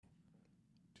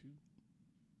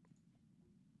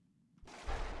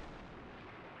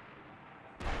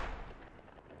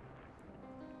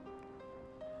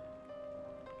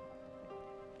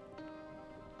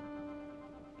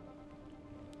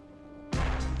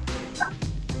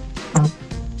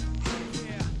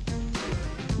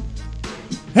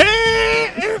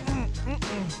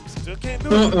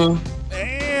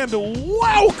And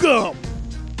welcome,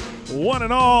 one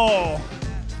and all,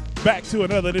 back to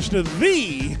another edition of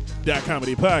the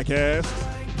Comedy Podcast.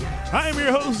 I am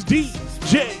your host,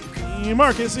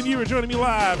 DJMarcus, and you are joining me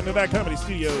live in the Comedy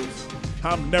Studios.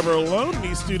 I'm never alone in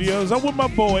these studios. I'm with my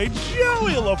boy,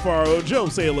 Joey LaFaro. Joe,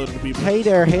 say hello to the people. Hey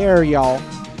there, y'all.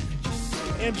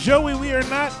 And Joey, we are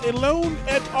not alone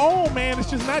at all, man. It's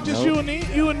just not just you and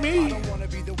me.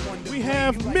 We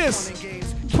have Miss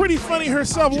Pretty Funny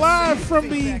herself live from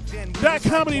the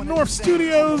Comedy North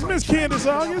Studios, Miss Kandyce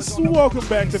August. Welcome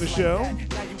back to the show.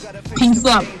 Peace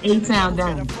up, A-Town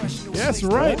down. That's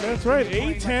right.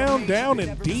 A-Town down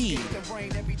indeed.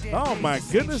 Oh my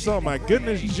goodness.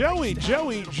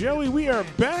 Joey, we are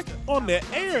back on the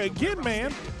air again,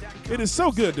 man. It is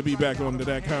so good to be back on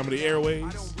the Comedy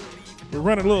Airways. We're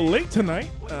running a little late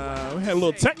tonight. We had a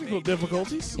little technical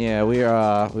difficulties. Yeah, we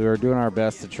were doing our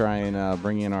best to try and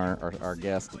bring in our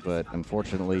guest, but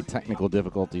unfortunately, technical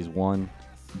difficulties won.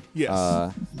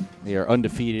 Yes. They are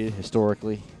undefeated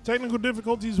historically. Technical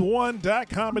difficulties 1,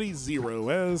 comedy 0,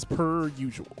 as per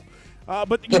usual.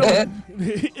 But you know,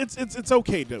 it's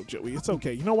okay though, Joey. It's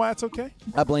okay. You know why it's okay?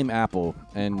 I blame Apple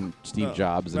and Steve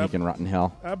Jobs, and he can rot in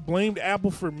hell. I blamed Apple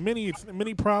for many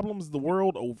problems the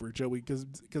world over, Joey,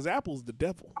 because Apple's the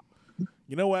devil.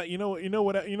 You know what? You know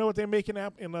what they make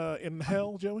in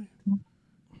hell, Joey?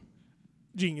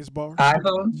 Genius bars.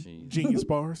 iPhone. Genius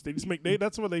bars. They just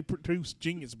that's where they produce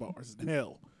genius bars in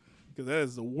hell. Because that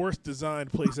is the worst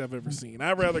designed place I've ever seen.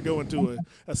 I'd rather go into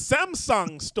a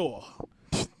Samsung store.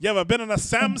 You ever been in a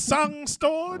Samsung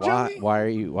store, Joey? Why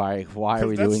are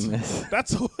we doing this?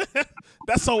 That's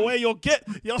where you'll get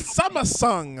your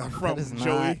Samsung from, That is Joey.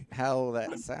 not how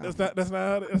that sounds. That's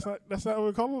not what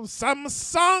we call them.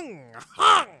 Samsung.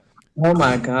 Oh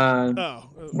my God. Oh,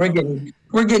 We're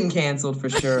getting canceled for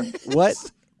sure.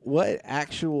 What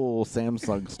actual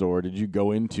Samsung store did you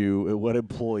go into? What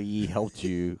employee helped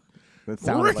you? That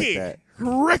sounded like that.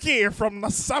 Ricky from the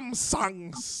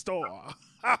Samsung store.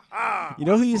 You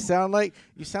know who you sound like?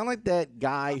 You sound like that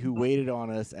guy who waited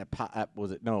on us at was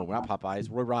it? No, not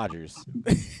Popeyes. Roy Rogers.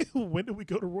 When did we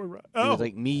go to Roy Rogers? It was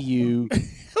like me, you. So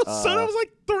that was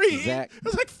like 3. Zach. It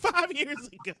was like 5 years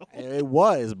ago. It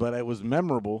was, but it was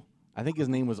memorable. I think his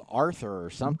name was Arthur or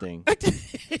something.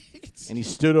 And he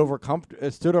stood over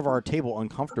our table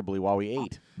uncomfortably while we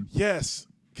ate. Yes,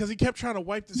 because he kept trying to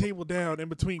wipe the table down in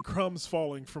between crumbs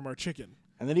falling from our chicken.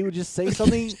 And then he would just say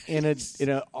something in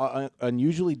a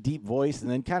unusually deep voice,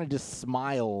 and then kind of just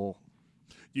smile.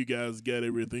 You guys got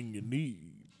everything you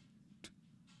need.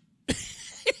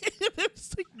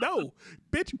 It's like, no,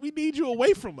 bitch, we need you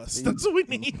away from us. That's what we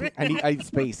need. I need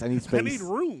space. I need space. I need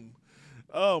room.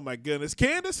 Oh my goodness,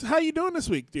 Kandyce, how you doing this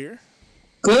week, dear?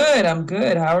 Good. I'm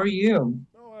good. How are you?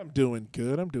 Oh, I'm doing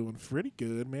good. I'm doing pretty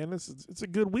good, man. It's a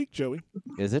good week, Joey.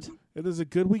 Is it? It is a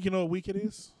good week. You know what week it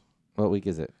is? What week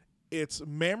is it? It's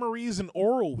Memories and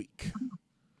Oral Week.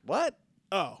 What?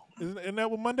 Oh, isn't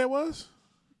that what Monday was?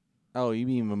 Oh, you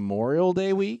mean Memorial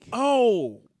Day week?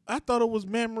 Oh, I thought it was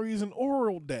Memories and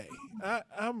Oral Day. I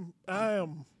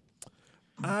am.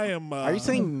 Are you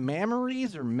saying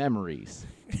memories or memories?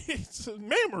 It's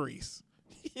memories.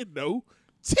 You know,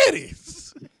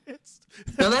 titties.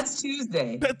 No, that's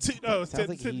Tuesday. It's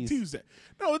Tuesday.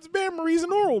 No, it's Memories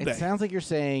and Oral Day. It sounds like you're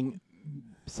saying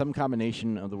some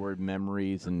combination of the word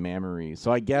memories and memories.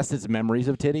 So I guess it's memories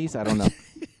of titties? I don't know.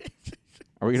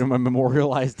 Are we going to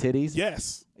memorialize titties?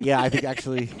 Yes. Yeah, I think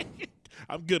actually.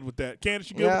 I'm good with that. Kandyce,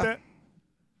 you good with that?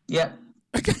 Yep.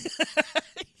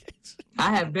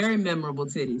 I have very memorable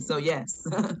titties, so yes.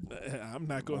 I'm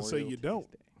not going to say you don't.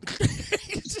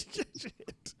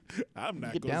 I'm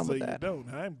not going to say you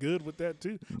don't. I'm good with that,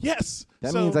 too. Yes.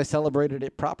 That means I celebrated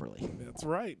it properly. That's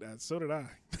right. So did I.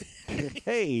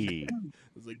 Hey.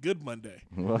 It was a good Monday.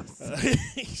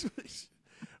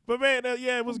 But man,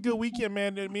 it was a good weekend,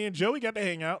 man. Me and Joey got to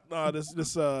hang out. This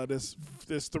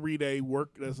 3-day work.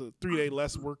 That's a 3-day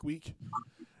less work week.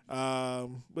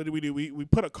 What did we do? We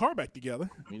put a car back together.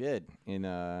 We did in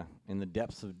the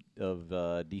depths of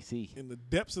DC. In the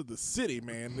depths of the city,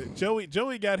 man.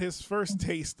 Joey got his first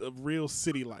taste of real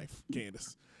city life.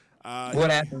 Kandyce.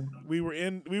 What happened? We were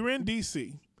in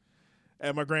DC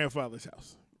at my grandfather's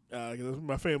house.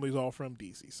 My family's all from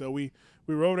DC, so we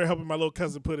were over there helping my little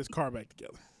cousin put his car back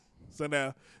together. So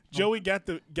now Joey got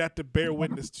to bear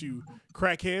witness to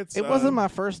crackheads. It wasn't my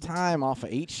first time off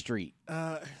of H Street.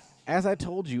 As I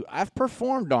told you, I've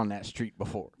performed on that street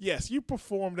before. Yes, you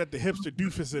performed at the Hipster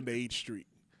Doofus in the H Street.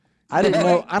 I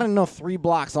didn't know 3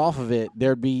 blocks off of it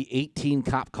there'd be 18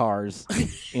 cop cars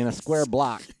in a square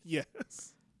block.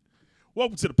 Yes.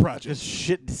 Welcome to the project. Just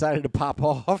shit decided to pop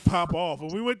off. Pop off.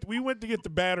 And we went to get the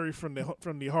battery from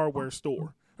the hardware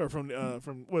store or from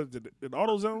what is it?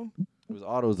 AutoZone. It was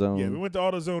AutoZone. Yeah, we went to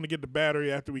AutoZone to get the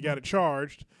battery after we got it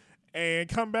charged, and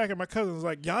come back and my cousin was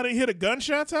like, "Y'all didn't hear the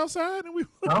gunshots outside?" And we,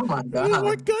 Oh my God.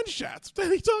 What gunshots? What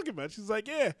are you talking about? She's like,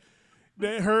 "Yeah."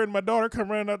 Then her and my daughter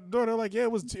come running out the door. They're like, "Yeah,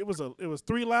 it was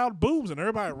 3 loud booms," and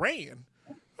everybody ran.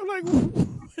 I'm like,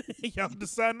 "Y'all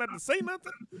decide not to say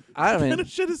nothing?" I What mean, kind of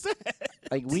shit is that?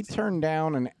 like we turned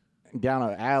down an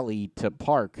alley to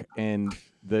park, and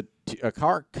a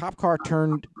cop car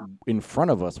turned in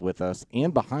front of us with us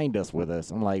and behind us with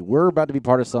us. I'm like, we're about to be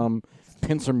part of some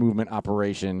pincer movement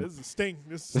operation. This is a sting.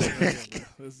 This is a sting. Right here,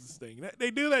 bro. This is a sting.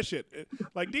 They do that shit.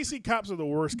 Like DC cops are the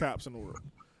worst cops in the world.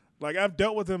 Like I've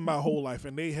dealt with them my whole life,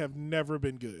 and they have never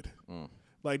been good.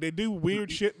 Like they do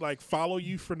weird shit, like follow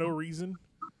you for no reason.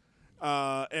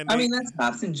 And I mean, that's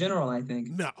cops in general, I think.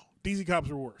 no, DC cops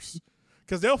are worse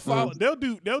because they'll follow. They'll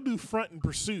do front and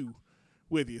pursue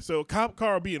with you. So a cop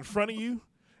car will be in front of you,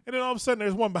 and then all of a sudden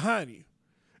there's one behind you,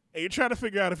 and you're trying to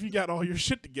figure out if you got all your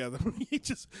shit together. You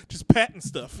just patting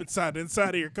stuff inside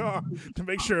of your car to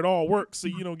make sure it all works, so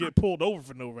you don't get pulled over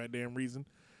for no goddamn reason.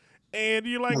 And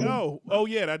you're like, oh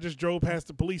yeah, I just drove past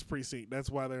the police precinct.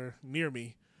 That's why they're near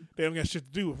me. They don't got shit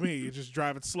to do with me. You're just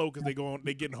driving slow because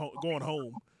going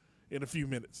home in a few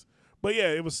minutes. But yeah,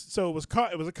 it was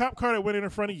a cop car that went in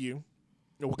front of you.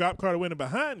 A cop car that went in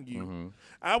behind you. Mm-hmm.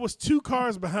 I was 2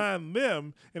 cars behind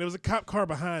them, and it was a cop car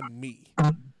behind me.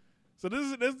 So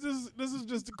this is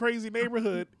just a crazy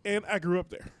neighborhood, and I grew up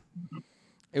there.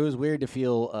 It was weird to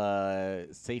feel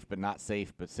safe but not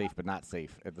safe, but safe but not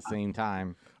safe at the same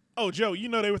time. Oh, Joe, you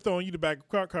know they were throwing you the back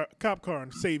of cop car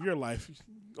and save your life.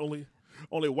 Only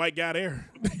a white guy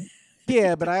there.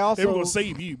 Yeah, but I also They were gonna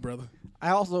save you, brother.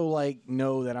 I also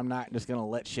know that I'm not just gonna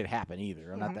let shit happen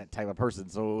either. I'm not that type of person.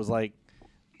 So it was like,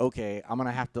 okay, I'm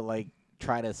gonna have to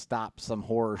try to stop some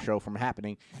horror show from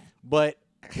happening, but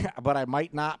I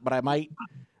might not. But I might.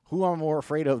 Who I'm more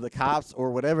afraid of, the cops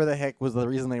or whatever the heck was the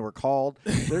reason they were called?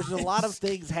 There's a lot of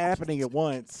things happening at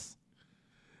once.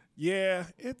 Yeah,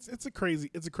 it's a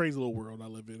crazy little world I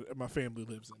live in. My family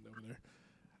lives in over there.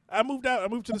 I moved out. I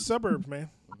moved to the suburbs, man.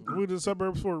 I moved to the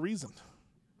suburbs for a reason.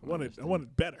 I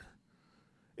wanted better.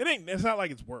 It's not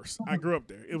like it's worse. I grew up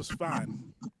there. It was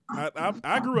fine.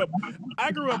 I grew up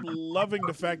loving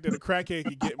the fact that a crackhead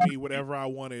could get me whatever I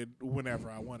wanted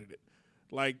whenever I wanted it.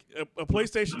 Like a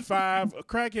PlayStation 5, a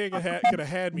crackhead could have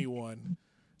had me one,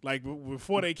 like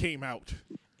before they came out.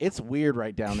 It's weird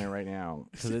right down there right now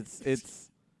because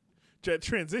it's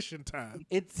transition time.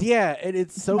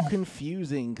 It's so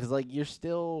confusing because you're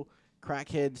still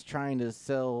crackheads trying to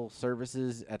sell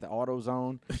services at the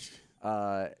AutoZone.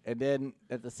 And then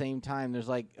at the same time, there's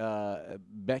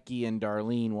Becky and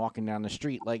Darlene walking down the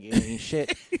street like it ain't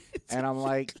shit. And I'm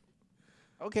like,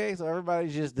 okay, so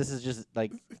everybody's this is just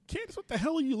like. Candace, what the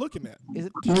hell are you looking at? Is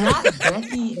it Not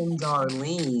Becky and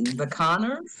Darlene, the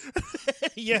Connors?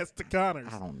 Yes, the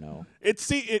Connors. I don't know.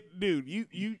 Dude,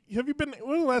 you have you been,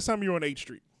 when was the last time you were on 8th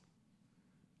Street?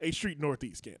 8th Street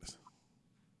Northeast, Candace.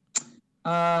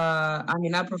 I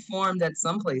mean, I performed at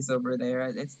some place over there.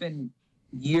 It's been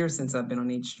years since I've been on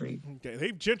 8th Street. Okay,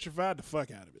 they've gentrified the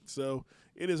fuck out of it. So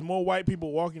it is more white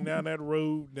people walking down that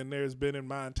road than there's been in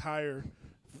my entire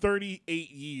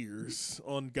 38 years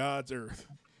on God's earth.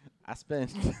 I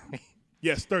spent.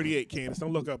 Yes, 38, Candace.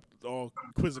 Don't look up all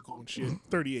quizzical and shit.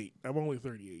 38. I'm only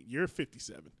 38. You're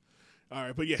 57. All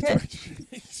right, but yes.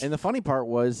 And the funny part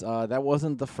was that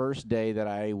wasn't the first day that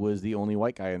I was the only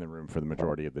white guy in the room for the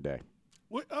majority of the day.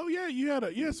 What? Oh yeah, you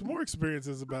had some more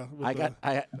experiences with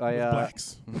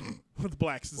blacks. With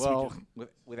blacks this weekend.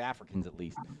 with Africans at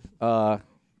least. I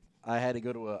had to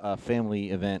go to a family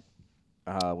event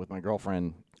with my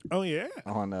girlfriend. Oh yeah.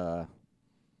 On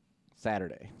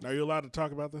Saturday. Are you allowed to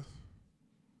talk about this?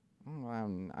 I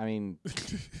mean,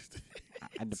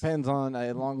 it depends on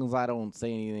as long as I don't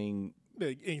say anything.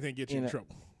 Anything get you in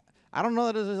trouble? I don't know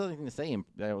that there's anything to say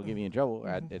that will get me in trouble.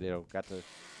 Got to.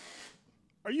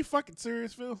 Are you fucking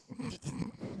serious, Phil?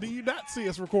 Do you not see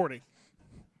us recording?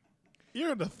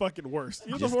 You're the fucking worst.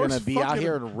 You're just the worst gonna be out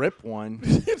here to rip one.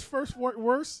 It's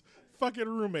worst fucking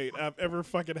roommate I've ever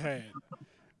fucking had,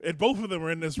 and both of them are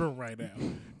in this room right now.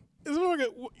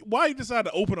 Why you decide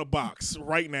to open a box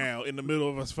right now in the middle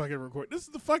of us fucking recording? This is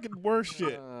the fucking worst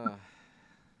shit.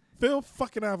 Phil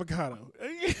fucking avocado.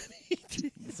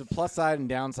 It's a plus side and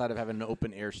downside of having an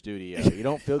open air studio. You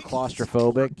don't feel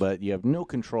claustrophobic, but you have no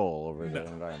control over the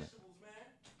environment.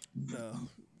 No,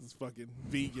 it's fucking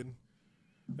vegan.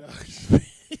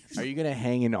 Are you gonna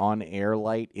hang an on-air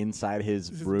light inside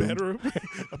his room? Bedroom?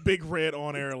 A big red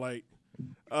on-air light.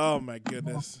 Oh my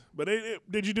goodness! But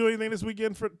did you do anything this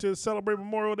weekend to celebrate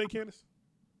Memorial Day, Kandyce?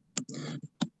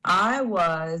 I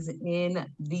was in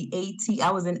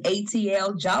I was in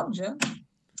ATL, Georgia.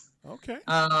 Okay.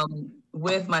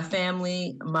 With my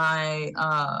family, my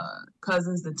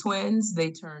cousins, the twins.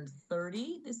 They turned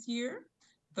 30 this year.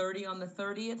 30 on the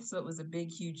 30th, so it was a big,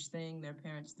 huge thing. Their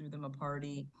parents threw them a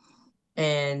party,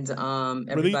 and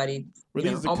everybody, were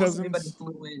these the almost cousins? everybody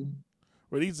flew in.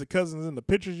 Were these the cousins in the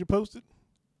pictures you posted?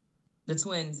 The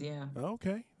twins, yeah.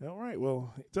 Okay, all right.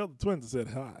 Well, tell the twins I said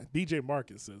hi.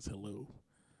 DJMarcus says hello.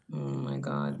 Oh my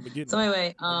God. So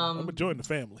anyway, I'm gonna join the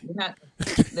family.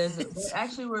 There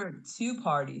actually were two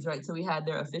parties, right? So we had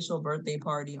their official birthday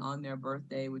party on their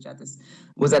birthday, which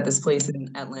was at this place in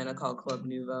Atlanta called Club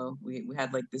Nouveau. We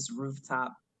had like this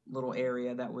rooftop little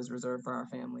area that was reserved for our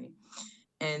family.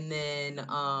 And then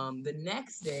the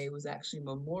next day was actually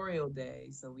Memorial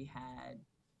Day, so we had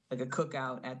like a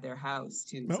cookout at their house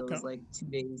too. So it was like 2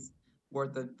 days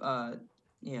worth of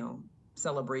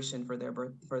celebration for their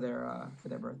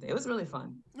birthday. It was really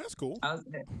fun. That's cool.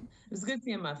 It was good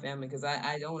seeing my family because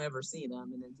I don't ever see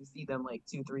them, and then to see them like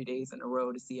 2-3 days in a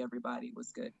row to see everybody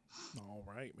was good. All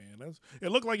right, man. It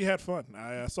looked like you had fun.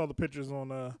 I saw the pictures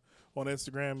on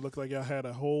Instagram. Looked like y'all had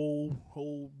a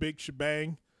whole big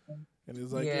shebang, and it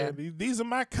was like, yeah, these are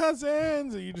my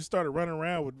cousins, and you just started running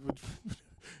around with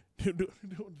doing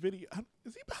video.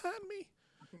 Is he behind me?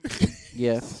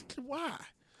 Yes. Why?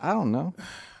 I don't know.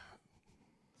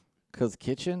 Cause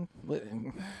kitchen.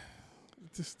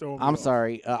 I'm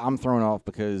sorry. I'm thrown off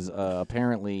because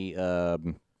apparently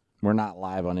we're not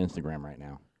live on Instagram right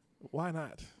now. Why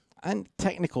not? And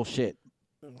technical shit.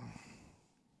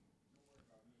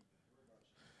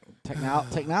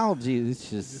 Technology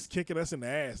is just kicking us in the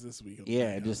ass this week.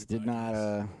 Yeah, it just did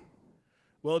not.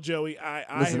 Well, Joey,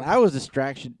 I was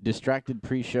distracted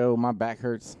pre-show. My back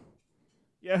hurts.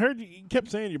 Yeah, I heard you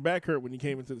kept saying your back hurt when you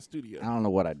came into the studio. I don't know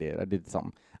what I did. I did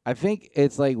something. I think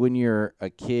it's like when you're a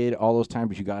kid, all those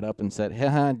times you got up and said,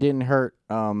 "Haha, it didn't hurt."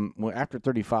 Well, after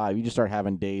 35, you just start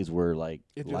having days where like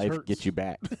life hurts. gets you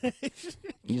back.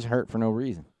 You just hurt for no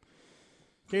reason.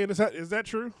 Okay, is that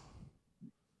true?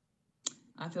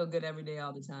 I feel good every day,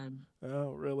 all the time.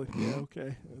 Oh, really? Yeah,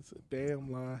 okay. That's a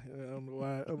damn lie. I don't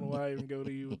know why I even go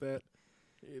to you with that.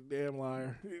 You're a damn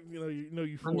liar.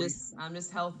 You 40. I'm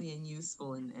just healthy and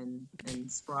useful and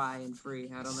spry and free.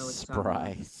 I don't know what you're talking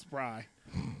about. Spry.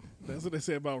 That's what they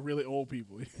say about really old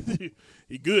people.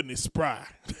 He good and he's spry.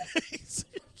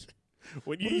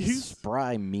 What does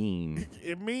spry mean?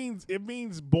 It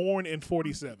means born in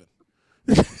 47.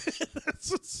 That's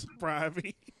what spry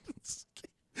means.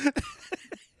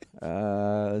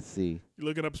 Let's see. You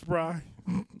looking up spry?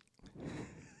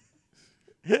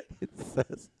 It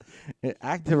says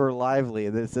active or lively,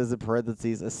 and then it says in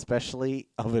parentheses, especially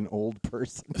of an old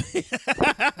person.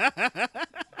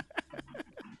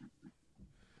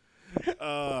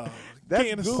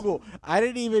 That's Google. I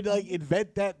didn't even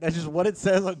invent that. That's just what it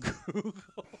says on Google.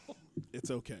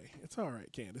 It's okay. It's all right,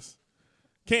 Kandyce.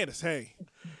 Kandyce, hey,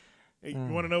 you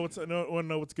want to know what's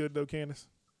good though, Kandyce?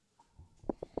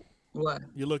 What?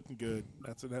 You're looking good.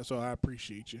 That's all. I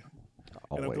appreciate you.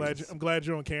 Always. And I'm glad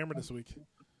you're on camera this week.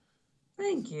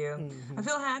 Thank you. Mm-hmm. I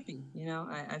feel happy.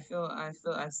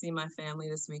 I see my family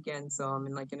this weekend, so I'm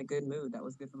in a good mood. That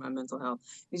was good for my mental health.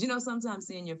 Because sometimes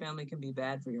seeing your family can be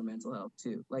bad for your mental health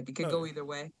too. Like it could go either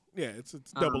way. Yeah, it's a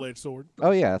double-edged sword.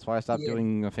 Oh yeah, that's why I stopped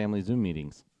doing family Zoom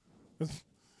meetings.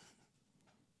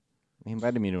 He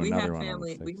invited me to another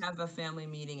one. We have a family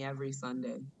meeting every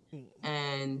Sunday,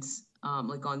 and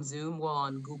on Zoom,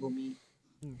 on Google Meet,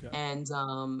 and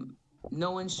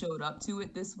no one showed up to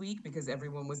it this week because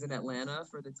everyone was in Atlanta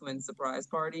for the twin surprise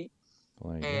party.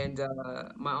 And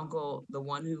my uncle, the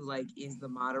one who is the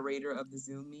moderator of the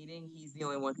Zoom meeting, he's the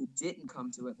only one who didn't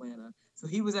come to Atlanta. So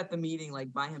he was at the meeting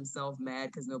by himself,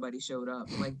 mad because nobody showed up.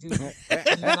 I'm like, dude,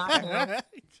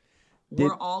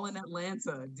 we're all in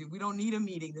Atlanta. Dude, we don't need a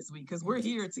meeting this week because we're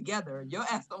here together. Your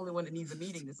ass the only one that needs a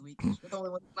meeting this week. You're the only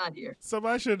one that's not here.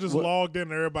 Somebody should have just logged in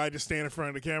and everybody just stand in front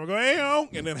of the camera, go, hey,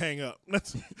 and then hang up.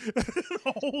 That's the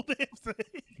whole damn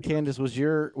thing. Candace, was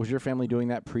your family doing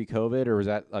that pre-COVID, or was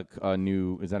that a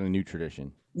new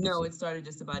tradition? No, it started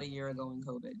just about a year ago in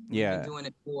COVID. Yeah. We've been doing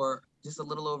it for just a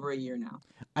little over a year now.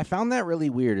 I found that really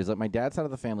weird. Is that my dad's side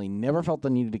of the family never felt the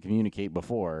need to communicate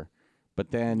before. But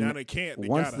then now they can't.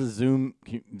 Once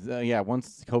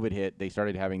COVID hit, they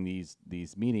started having these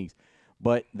meetings,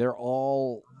 but they're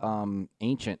all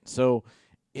ancient. So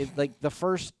the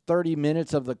first 30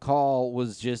 minutes of the call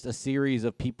was just a series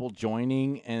of people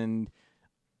joining and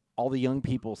all the young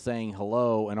people saying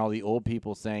hello and all the old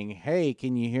people saying, "Hey,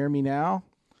 can you hear me now?"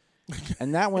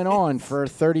 And that went on for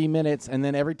 30 minutes, and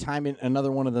then every time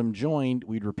another one of them joined,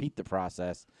 we'd repeat the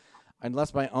process.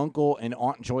 Unless my uncle and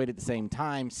aunt joined at the same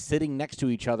time, sitting next to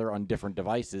each other on different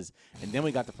devices, and then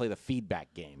we got to play the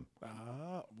feedback game.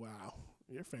 Wow.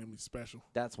 Your family's special.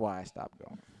 That's why I stopped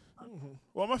going. Mm-hmm.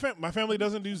 Well, my family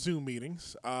doesn't do Zoom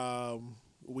meetings.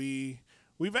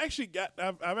 We've actually got.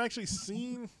 I've actually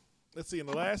seen. Let's see. In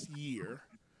the last year,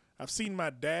 I've seen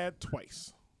my dad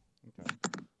twice. Okay.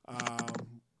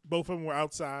 Both of them were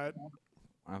outside.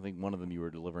 I think one of them you were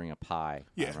delivering a pie.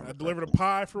 Yeah, I delivered a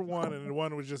pie for one, and the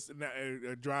one was just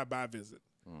a drive-by visit.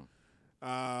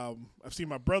 I've seen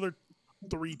my brother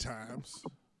 3 times,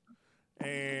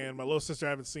 and my little sister I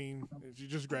haven't seen. She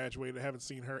just graduated. I haven't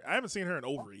seen her. I haven't seen her in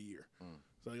over a year.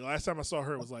 So the last time I saw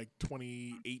her was like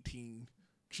 2018.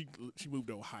 She moved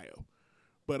to Ohio.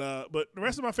 But the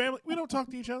rest of my family, we don't talk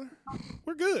to each other.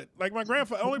 We're good. Like my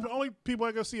grandfather, only people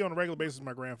I go see on a regular basis is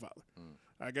my grandfather.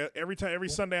 I got every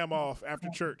Sunday I'm off after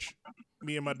church,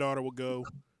 me and my daughter will go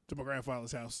to my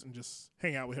grandfather's house and just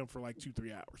hang out with him for like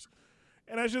 2-3 hours.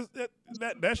 And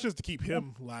that's just to keep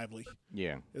him lively.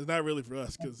 Yeah, it's not really for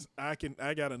us because I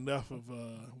got enough of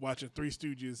watching Three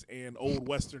Stooges and old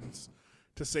westerns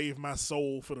to save my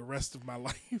soul for the rest of my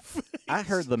life. I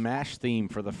heard the MASH theme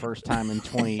for the first time in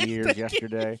 20 years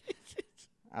yesterday.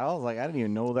 I was like, I didn't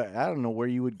even know that. I don't know where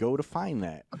you would go to find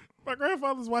that. My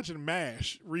grandfather's watching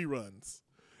MASH reruns.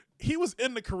 He was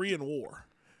in the Korean War.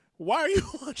 Why are you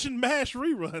watching MASH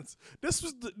reruns? This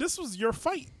was your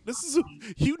fight.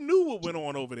 You knew what went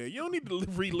on over there. You don't need to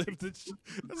relive this.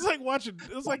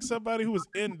 It's like somebody who was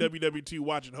in WW2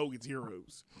 watching Hogan's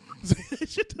Heroes. It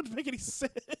shit doesn't make any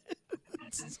sense.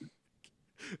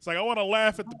 It's like I want to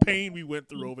laugh at the pain we went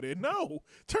through over there. No,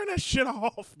 turn that shit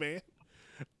off, man.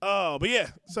 But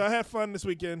yeah, so I had fun this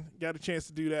weekend. Got a chance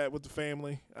to do that with the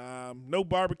family. No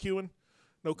barbecuing.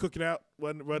 No cooking out.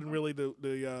 Wasn't really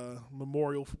the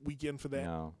Memorial weekend for that.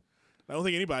 No. I don't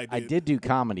think anybody did. I did do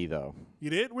comedy, though. You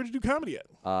did? Where'd you do comedy at?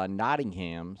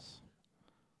 Nottingham's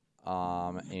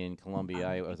in Columbia.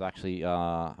 I was actually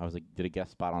did a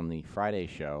guest spot on the Friday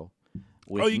show.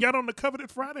 You got on the Coveted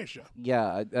Friday show?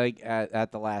 Yeah,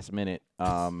 at the last minute.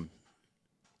 Along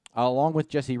with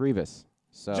Jesse Rivas.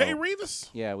 So Jay Rivas?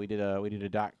 Yeah, we did a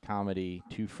doc comedy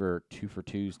 2 for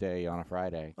Tuesday on a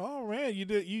Friday. Oh man, you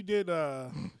did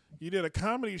a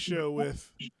comedy show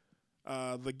with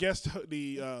the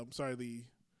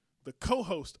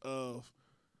co-host of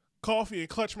Coffee and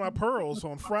Clutch My Pearls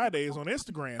on Fridays on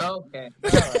Instagram. Okay. All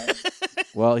right.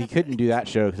 Well, he couldn't do that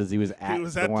show because he was at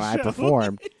the one I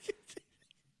performed.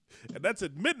 And that's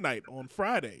at midnight on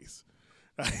Fridays.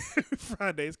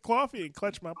 Fridays, Coffee and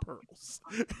Clutch My Pearls.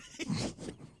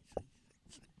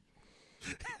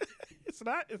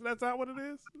 That's not what it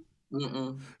is?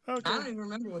 Mm-mm. Okay. I don't even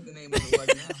remember what the name of it was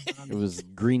now. It was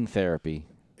Green Therapy.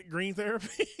 Green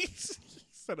Therapy?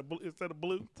 Instead of blue? Instead of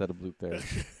blue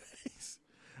therapy.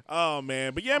 Oh,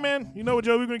 man. But yeah, man, you know what,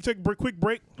 Joe? We're going to take a quick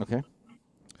break. Okay. And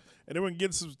then we're going to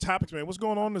get some topics, man. What's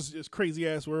going on in this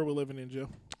crazy-ass world we're living in, Joe?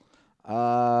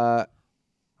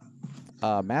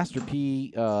 Master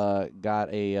P got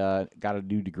a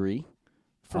new degree.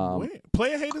 From where?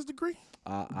 Player haters degree?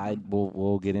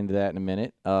 We'll get into that in a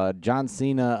minute. John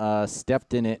Cena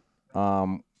stepped in it,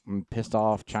 pissed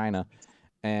off China,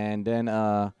 and then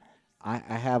I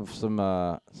have something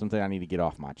I need to get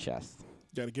off my chest.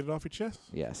 Got to get it off your chest?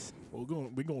 Yes. Well,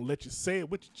 we're gonna let you say it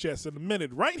with your chest in a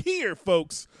minute, right here,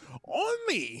 folks, on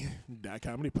the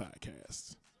Comedy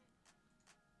Podcast.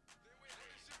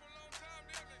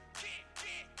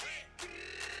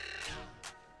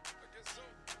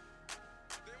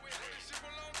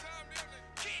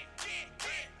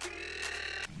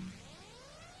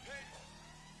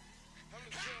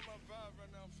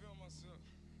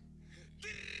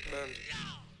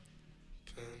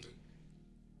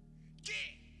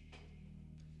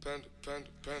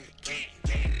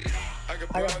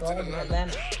 I got balls in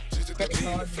Atlanta.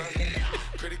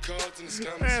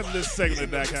 And this segment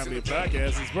of That Comedy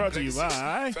Podcast is brought to you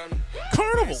by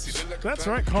Carnivals. That's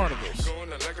right, Carnivals.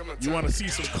 You want to see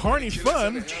some carny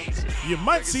fun? You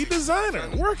might see Designer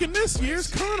working this year's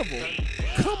carnival.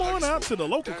 Come on out to the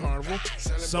local carnival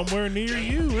somewhere near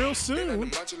you real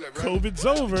soon. COVID's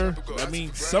over. That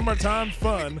means summertime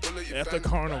fun at the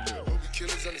carnival.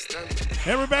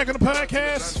 And we're back on the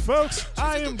podcast, folks.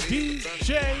 I am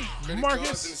DJ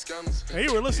Marcus. And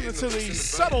you were listening to the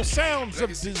subtle sounds of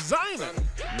Designer.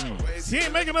 He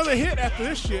ain't make another hit after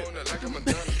this shit.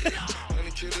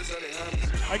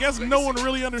 I guess no one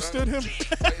really understood him.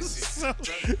 So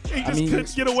he just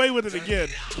couldn't get away with it again.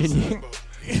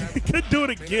 Couldn't do it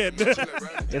again.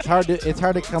 It's hard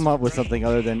to come up with something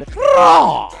other than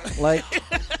like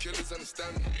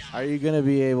Are you gonna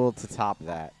be able to top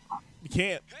that? You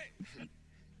can't.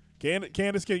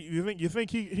 Kandyce, you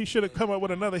think he should have come up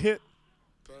with another hit?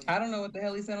 I don't know what the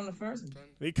hell he said on the first one.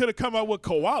 He could have come up with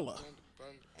Koala.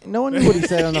 No one knew what he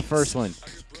said on the first one.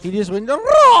 He just went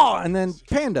raw and then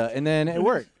Panda, and then it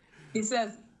worked. He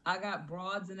says, "I got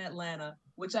broads in Atlanta,"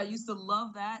 which I used to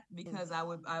love that because I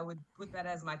would put that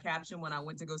as my caption when I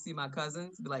went to go see my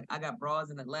cousins. Be like, "I got broads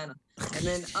in Atlanta," and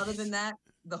then other than that,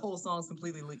 the whole song's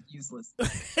completely useless.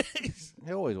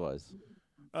 It always was.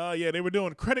 Yeah, they were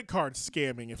doing credit card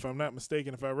scamming, if I'm not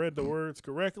mistaken. If I read the words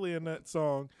correctly in that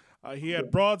song, he had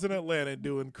broads in Atlanta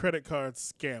doing credit card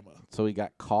scammer. So he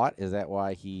got caught? Is that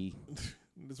why he...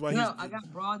 That's why No, I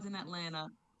got broads in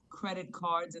Atlanta, credit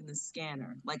cards in the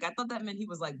scanner. Like, I thought that meant he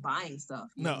was, like, buying stuff.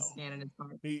 He was scanning his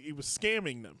card. He was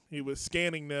scamming them. He was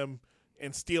scanning them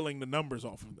and stealing the numbers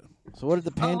off of them. So what did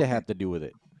the panda have to do with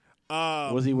it?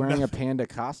 Was he wearing a panda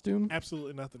costume?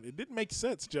 Absolutely nothing. It didn't make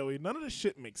sense, Joey. None of this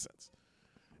shit makes sense.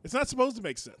 It's not supposed to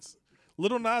make sense.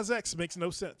 Little Nas X makes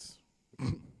no sense.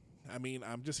 I mean,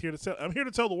 I'm here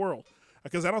to tell the world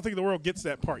because I don't think the world gets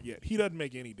that part yet. He doesn't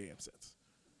make any damn sense.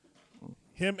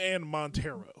 Him and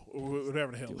Montero, or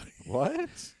whatever the hell. What?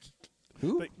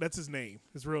 Who? That's his name.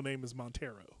 His real name is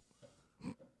Montero.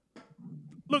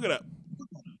 Look it up.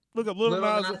 Look up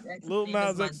Little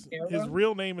Nas X. His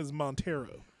real name is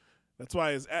Montero. That's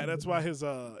why his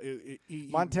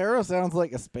Montero sounds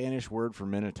like a Spanish word for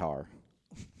minotaur.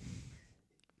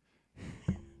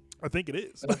 I think it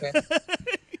is. Okay.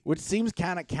 Which seems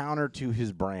kind of counter to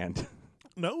his brand.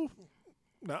 No.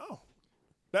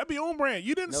 That'd be on brand.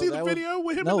 You didn't see the video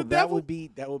with him and the that devil?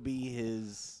 that would be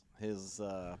his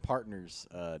partner's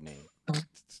name.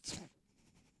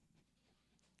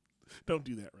 Don't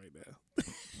do that right now.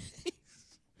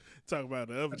 Talk about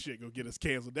the other shit gonna get us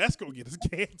canceled. That's gonna get us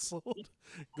canceled.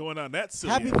 Going on that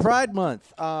silly. Happy Pride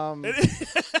Month.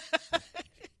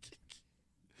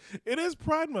 It is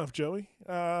Pride Month, Joey.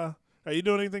 Are you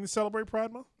doing anything to celebrate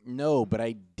Pride Month? No, but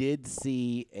I did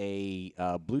see a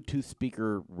Bluetooth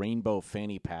speaker rainbow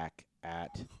fanny pack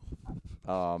at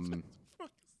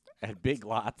Big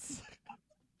Lots.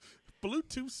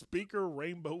 Bluetooth speaker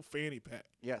rainbow fanny pack.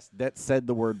 Yes, that said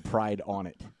the word pride on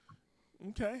it.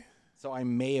 Okay. So I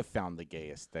may have found the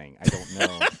gayest thing. I don't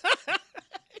know.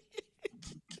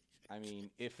 I mean,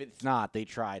 if it's not, they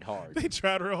tried hard. They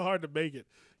tried real hard to make it.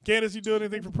 Kandyce, you doing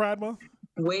anything for Pride Month?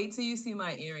 Wait till you see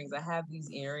my earrings. I have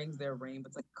these earrings. They're rainbow.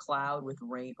 It's like a cloud with a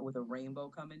rainbow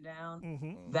coming down.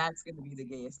 Mm-hmm. That's gonna be the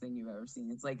gayest thing you've ever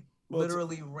seen. It's like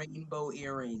literally rainbow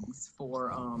earrings for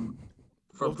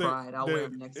Pride. I'll wear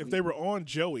them next week. If they were on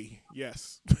Joey,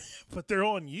 yes, but they're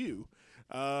on you.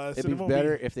 It'd be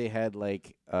better if they had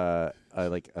like a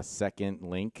second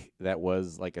link that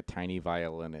was like a tiny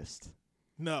violinist.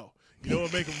 No, you know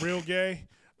what make them real gay?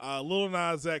 Lil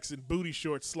Nas X in booty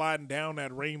shorts sliding down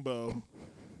that rainbow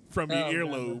from your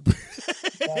earlobe.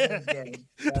 That is gay.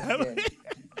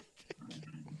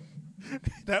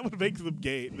 That would make them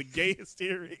gay. The gayest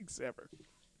earrings ever.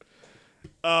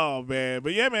 Oh man,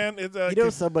 but yeah, man,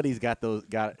 it's somebody's got those.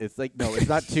 It's like no, it's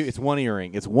not two. It's one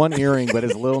earring. It's one earring, but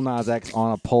it's Lil Nas X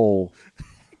on a pole.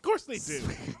 Of course they do.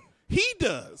 He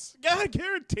does. I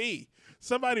guarantee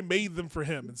somebody made them for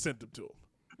him and sent them to him.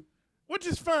 Which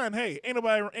is fine. Hey, ain't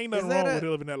nothing wrong with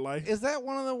living that life. Is that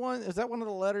one of the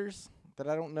letters that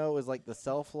I don't know is like the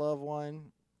self-love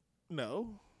one?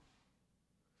 No.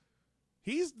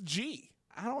 He's G.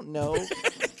 I don't know.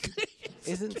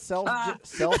 Isn't self a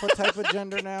type of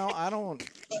gender now? I don't.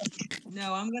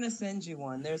 No, I'm gonna send you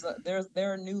one. There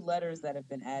are new letters that have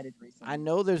been added recently. I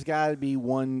know there's got to be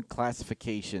one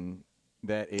classification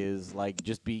that is like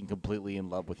just being completely in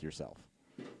love with yourself.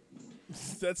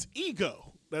 That's ego.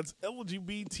 That's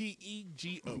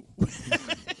LGBTEGO.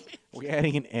 We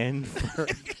adding an N for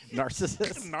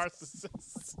narcissist?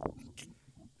 Narcissist.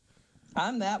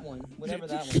 I'm that one, whatever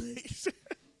that one is.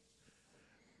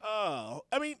 Oh,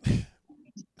 I mean,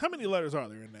 how many letters are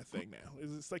there in that thing now?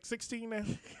 Is it like 16 now?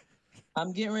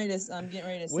 I'm getting ready to send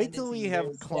Wait till we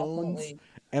have clones,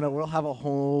 and we'll have a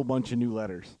whole bunch of new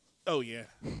letters. Oh yeah.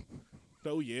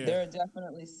 Oh yeah. There are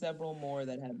definitely several more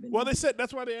that have been. Well, they said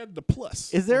that's why they added the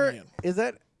plus. Is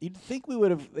that? You'd think we would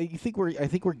have. I think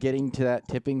we're getting to that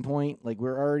tipping point. Like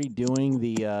we're already doing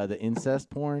the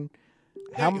incest porn.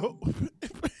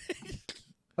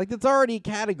 Like it's already a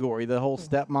category. The whole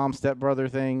stepmom stepbrother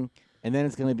thing, and then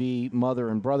it's going to be mother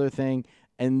and brother thing,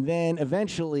 and then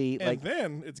eventually,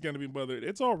 then it's going to be mother.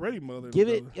 It's already mother.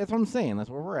 That's what I'm saying.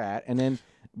 That's where we're at, and then.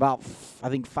 About, I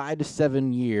think, 5 to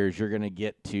 7 years, you're gonna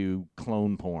get to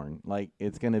clone porn. Like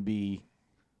it's gonna be,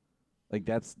 like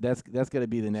that's gonna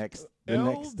be the next.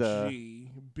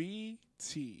 LGBT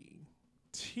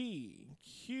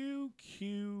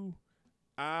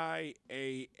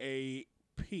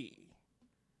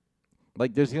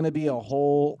Like there's gonna be a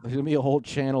whole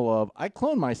channel of I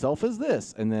clone myself as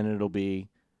this, and then it'll be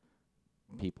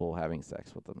people having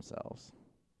sex with themselves.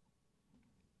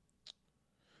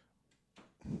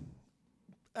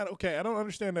 Okay, I don't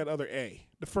understand that other A.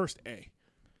 The first A.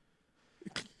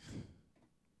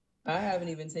 I haven't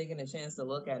even taken a chance to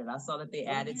look at it. I saw that they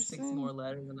added 6 more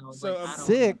letters, and I was like, I don't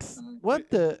 6?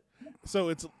 What the? So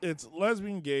it's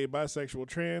lesbian, gay, bisexual,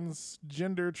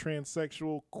 transgender,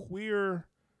 transsexual, queer,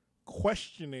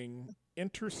 questioning,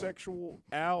 intersexual,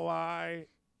 ally,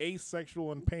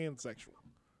 asexual, and pansexual.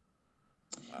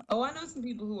 Oh, I know some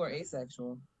people who are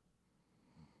asexual.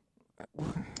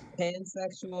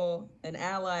 Pansexual, an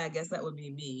ally. I guess that would be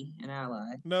me, an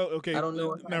ally. No, okay. I don't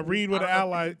know. Now read what an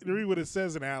ally. Read what it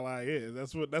says an ally is.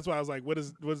 That's why I was like, what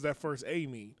does that first A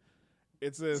mean?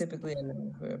 It says typically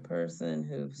a person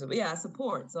who. So yeah,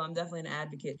 support. So I'm definitely an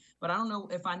advocate, but I don't know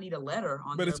if I need a letter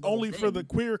on. But it's only for the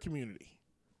queer community.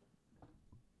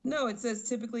 No, it says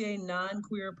typically a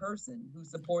non-queer person who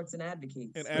supports and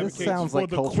advocates. This sounds like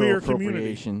cultural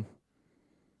appropriation.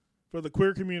 For the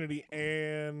queer community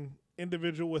and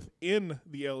individual within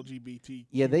the LGBT.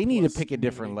 Yeah, they need to pick a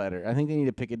different letter. I think they need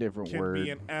to pick a different word. Can be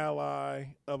an ally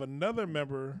of another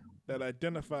member that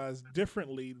identifies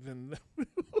differently than.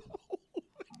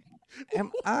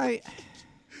 Am I?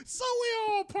 So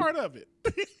we all part of it.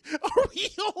 Are we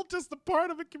all just a part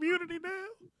of a community now?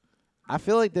 I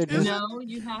feel like they're just. No,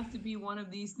 you have to be one of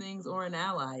these things or an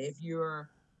ally. If you're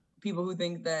people who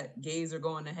think that gays are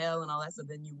going to hell and all that stuff,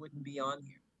 then you wouldn't be on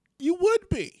here. You would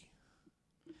be.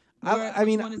 I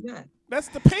mean, which one is that? That's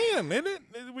the pan, isn't it?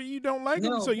 Where you don't like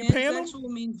them, so you pan them? Pansexual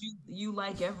means you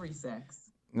like every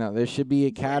sex. No, there should be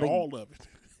a category. All of it.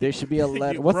 There should be a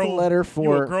letter. What's the letter for?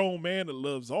 You're a grown man that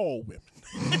loves all women.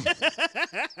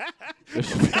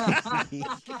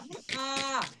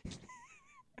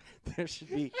 There should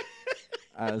be.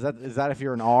 Is that if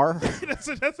you're an R? That's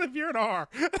if you're an R.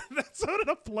 That's one of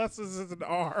the pluses is an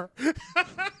R.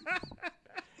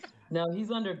 No,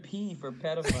 he's under P for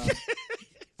pedophile.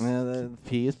 The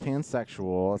P is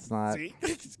pansexual. It's not. See?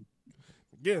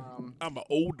 Again, I'm an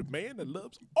older man that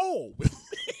loves all women.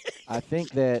 I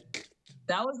think that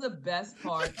was the best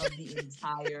part of the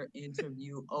entire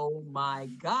interview. Oh my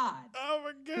God. Oh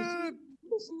my God.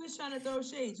 She was trying to throw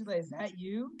shade. She was like, is that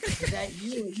you? Is that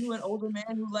you? Are you an older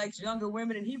man who likes younger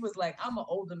women? And he was like, I'm an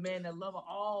older man that loves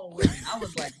all women. I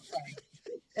was like,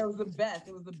 it was the best.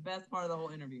 It was the best part of the whole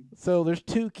interview. So there's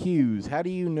 2 Qs. How do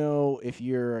you know if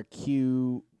you're a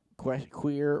Q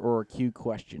queer or a Q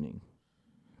questioning?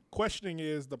 Questioning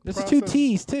is the There's process. 2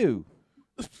 T's too.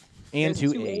 And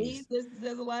there's 2 A's.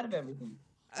 There's a lot of everything.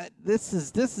 This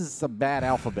is a bad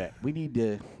alphabet. We need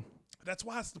to. That's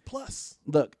why it's the plus.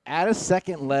 Look, add a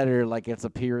second letter like it's a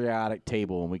periodic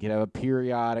table, and we could have a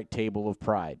periodic table of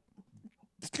pride.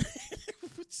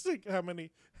 How many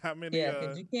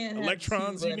yeah, you can't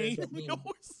electrons have you need?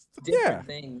 Different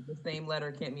things. The same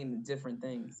letter can't mean different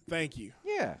things. Thank you.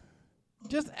 Yeah.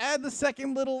 Just add the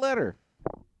second little letter.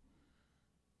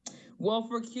 Well,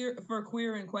 for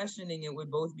queer and questioning, it would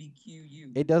both be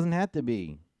QU. It doesn't have to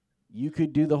be. You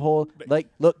could do the whole,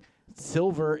 look,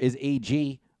 silver is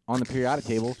AG on the periodic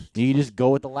table. You just go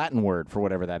with the Latin word for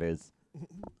whatever that is.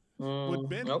 Would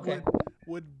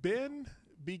Ben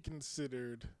be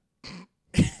considered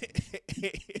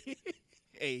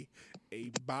a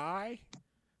bi?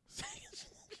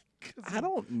 I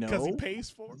don't know. Because he pays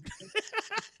for it.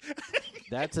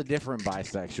 That's a different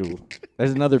bisexual.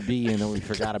 There's another B in that we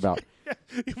forgot about. Yeah,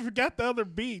 you forgot the other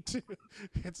B, too.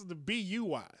 It's the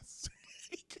B-U-Y's.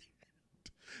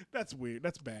 That's weird.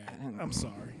 That's bad. I'm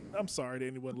sorry. I'm sorry to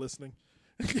anyone listening.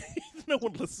 No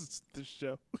one listens to this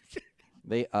show.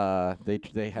 They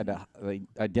had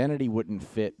identity wouldn't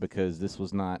fit because this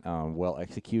was not well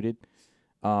executed.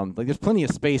 There's plenty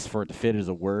of space for it to fit as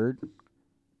a word.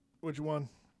 Which one?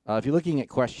 If you're looking at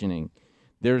questioning,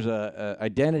 there's a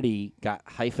identity got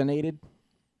hyphenated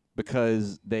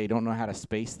because they don't know how to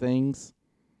space things.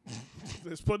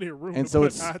 There's plenty of room. And to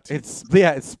so put it's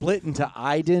split into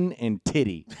Iden and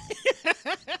Titty.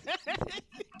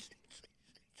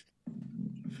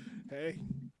 Hey,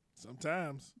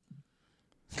 sometimes.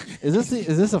 Is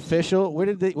this official?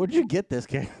 Where did you get this,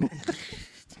 Karen?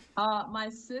 My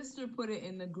sister put it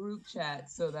in the group chat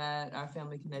so that our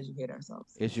family can educate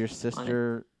ourselves. Is your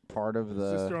sister part of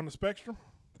the sister on the spectrum?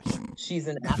 She's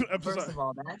an first of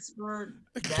all, that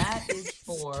is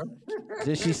for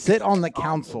Does she sit on the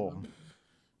council?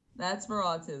 That's for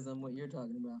autism, what you're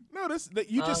talking about. No,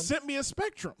 you just sent me a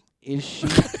spectrum. Is she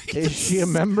Is she a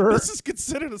member? This is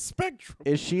considered a spectrum.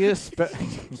 Is she a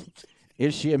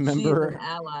Is she a member? She's an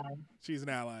ally. She's an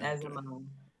ally. As am I.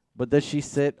 But does she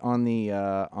sit on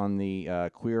the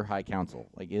queer high council?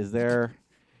 Like, is there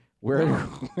where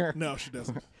No, she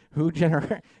doesn't. who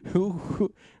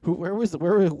where was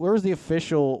the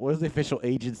official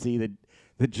agency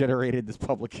that generated this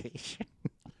publication?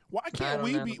 Why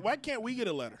can't we get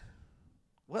a letter?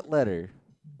 What letter?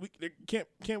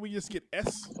 Can't we just get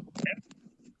S?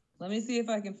 Let me see if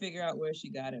I can figure out where she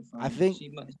got it from. I think she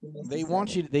must they have want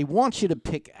said you. They want you to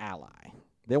pick ally.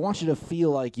 They want you to feel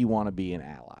like you want to be an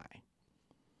ally.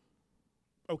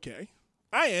 Okay,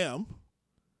 I am.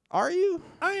 Are you?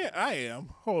 I am.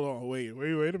 Hold on.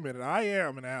 Wait a minute. I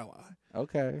am an ally.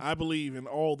 Okay. I believe in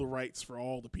all the rights for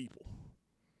all the people.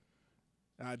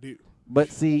 I do.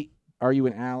 But see, are you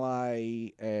an ally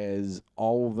as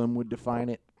all of them would define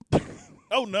it?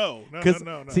 Oh no. No.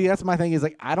 See, that's my thing. Is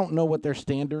like I don't know what their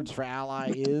standards for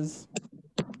ally is.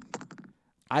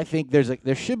 I think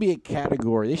there should be a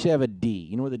category. They should have a D.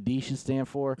 You know what the D should stand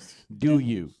for? Do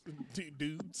you?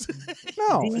 Dudes.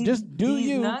 No, just do these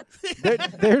you. nuts?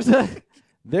 There's a.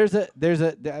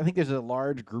 I think there's a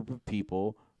large group of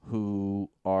people who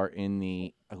are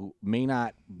who may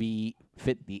not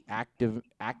fit the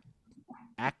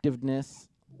activeness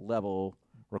level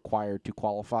required to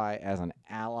qualify as an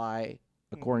ally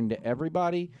according to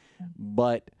everybody,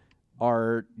 but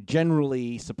are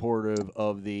generally supportive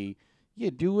of do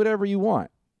whatever you want.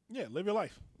 Yeah, live your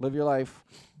life. Live your life.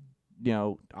 You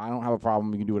know, I don't have a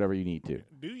problem. You can do whatever you need to.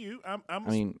 Do you?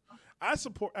 I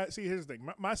support. See, here's the thing.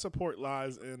 My support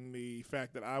lies in the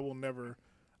fact that I will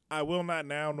not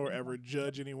now nor ever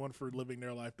judge anyone for living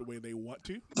their life the way they want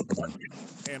to,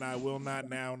 and I will not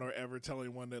now nor ever tell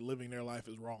anyone that living their life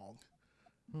is wrong.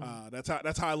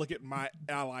 That's how I look at my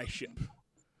allyship.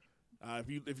 If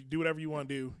you do whatever you want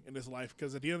to do in this life,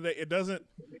 because at the end of the day, it doesn't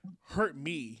hurt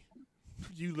me.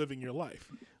 You living your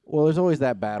life. Well, there's always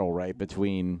that battle, right,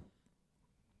 between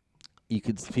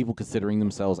people considering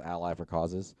themselves ally for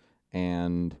causes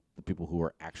and the people who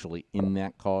are actually in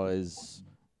that cause,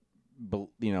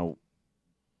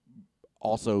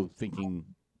 also thinking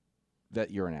that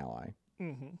you're an ally.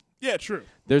 Mm-hmm. Yeah, true.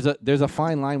 There's a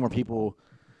fine line where people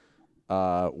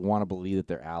want to believe that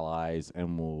they're allies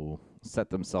and will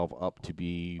set themselves up to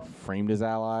be framed as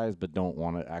allies, but don't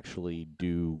want to actually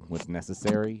do what's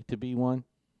necessary to be one.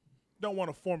 Don't want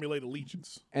to formulate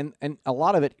allegiance. And a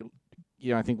lot of it,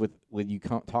 I think when you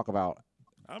talk about,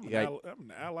 I'm an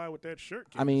ally with that shirt.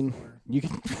 I mean, you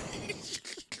can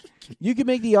you can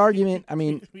make the argument. I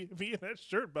mean, me and that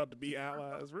shirt about to be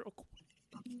allies real quick.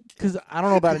 Because I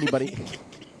don't know about anybody.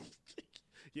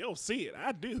 You don't see it.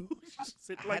 I do. You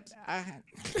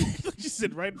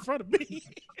sit right in front of me.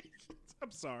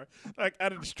 I'm sorry. Like I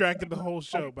distracted the whole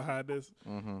show behind this.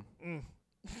 Mm-hmm. I'm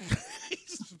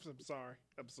sorry.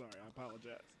 I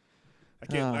apologize. I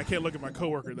can't look at my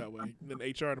coworker that way. Then the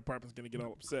HR department's gonna get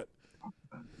all upset.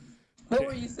 What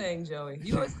were you saying, Joey?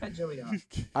 You always cut Joey off.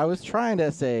 I was trying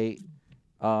to say,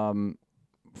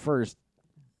 first,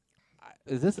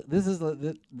 is this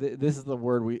the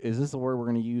word we're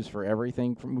going to use for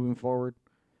everything from moving forward?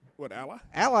 What, ally?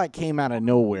 Ally came out of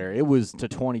nowhere. It was the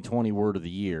 2020 word of the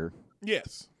year.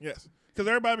 Yes, because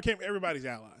everybody became everybody's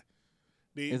ally.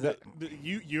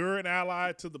 You're an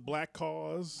ally to the black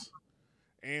cause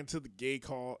and to the gay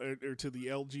cause, or to the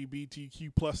LGBTQ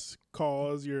plus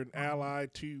cause. You're an ally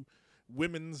to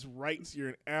women's rights. You're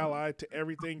an ally to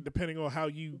everything, depending on how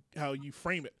you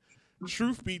frame it.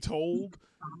 Truth be told,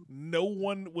 no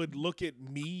one would look at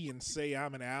me and say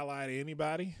I'm an ally to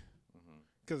anybody,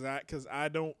 because I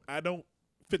don't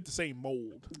fit the same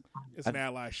mold as an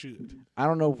ally should. I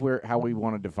don't know how we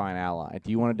want to define ally.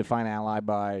 Do you want to define ally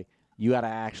by you got to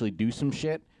actually do some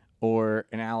shit, or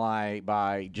an ally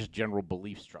by just general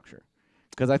belief structure?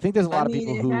 Because I think there's a lot of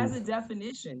people who... It has a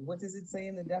definition. What does it say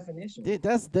in the definition?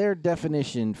 That's their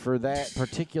definition for that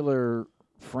particular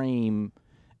frame.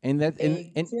 And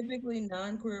Typically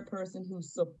non-queer person who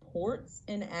supports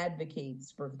and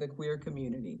advocates for the queer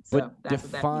community. So but that's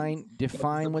define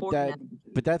what that...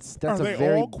 But that's a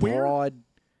very broad...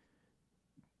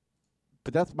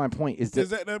 But that's my point. That's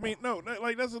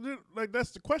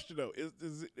the question though.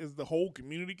 Is the whole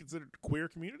community considered a queer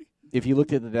community? If you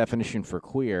looked at the definition for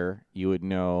queer, you would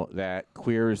know that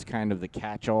queer is kind of the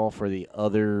catch-all for the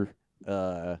other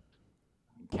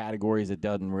categories that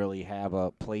doesn't really have a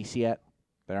place yet,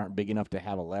 that aren't big enough to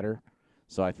have a letter.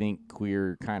 So I think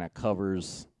queer kind of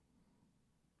covers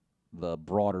the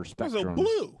broader spectrum. There's a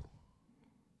blue.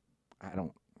 I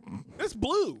don't. That's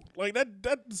blue. Like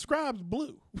that describes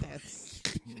blue. That's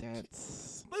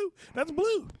Blue. That's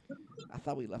blue. I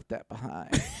thought we left that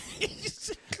behind.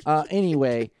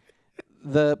 Anyway,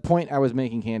 the point I was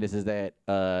making, Kandyce, is that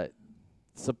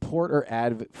support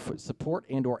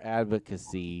and or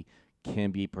advocacy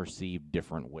can be perceived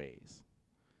different ways.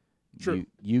 True.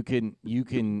 You can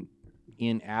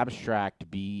in abstract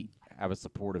have a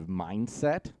supportive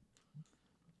mindset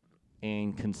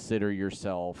and consider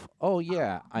yourself, oh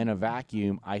yeah, in a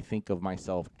vacuum, I think of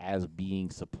myself as being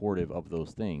supportive of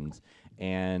those things,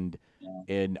 and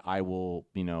I will,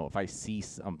 if I see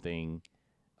something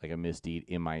like a misdeed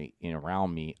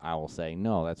around me, I will say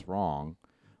no, that's wrong.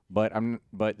 But as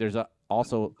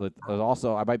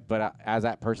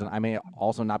that person, I may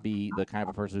also not be the kind of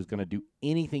a person who's going to do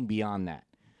anything beyond that.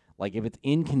 Like if it's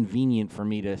inconvenient for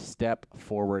me to step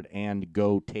forward and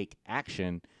go take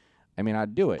action, I mean,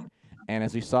 I'd do it. And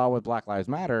as we saw with Black Lives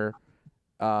Matter,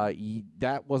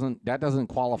 that doesn't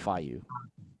qualify you.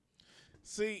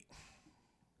 See,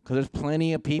 because there's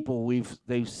plenty of people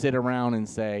they sit around and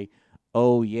say,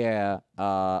 "Oh yeah,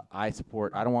 I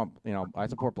support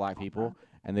Black people,"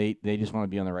 and they just want to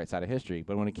be on the right side of history.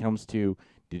 But when it comes to,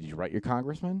 did you write your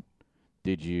congressman?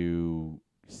 Did you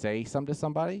say something to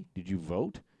somebody? Did you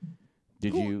vote?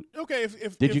 Did you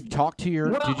talk to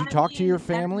your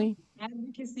family?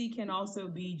 Advocacy can also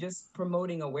be just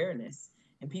promoting awareness,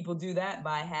 and people do that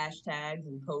by hashtags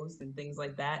and posts and things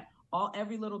like that.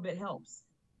 Every little bit helps.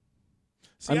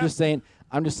 See, I'm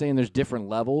just saying there's different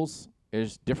levels.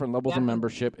 There's different levels of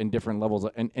membership and different levels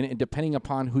and depending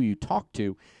upon who you talk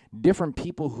to, different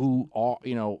people who are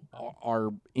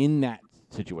in that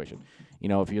situation.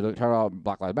 If you talk about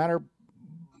Black Lives Matter,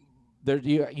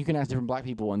 you can ask different Black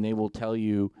people and they will tell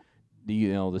you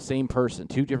the same person.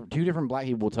 Two different Black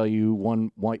people will tell you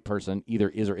one white person either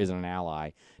is or isn't an ally,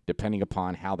 depending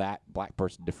upon how that Black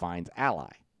person defines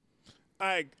ally.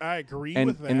 I agree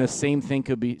with that. And the same thing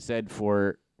could be said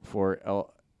for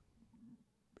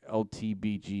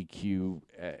LGBTQ.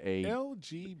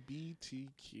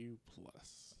 LGBTQ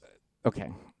plus.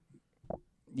 Okay.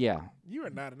 Yeah. You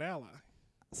are not an ally.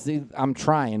 See, I'm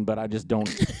trying, but I just don't.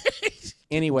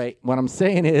 Anyway, what I'm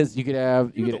saying is you're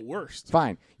the worst.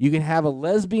 Fine. You can have a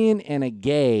lesbian and a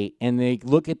gay, and they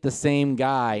look at the same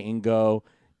guy and go,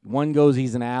 one goes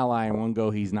he's an ally and one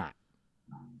go he's not.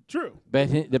 True.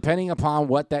 But depending upon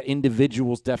what that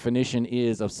individual's definition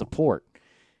is of support,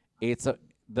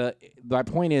 my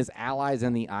point is allies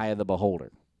in the eye of the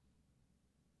beholder.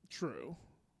 True.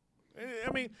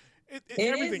 I mean,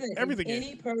 everything.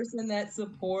 Any person that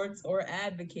supports or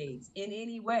advocates in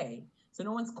any way. So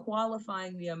no one's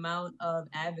qualifying the amount of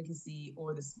advocacy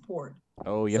or the support.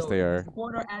 Oh, yes, they are.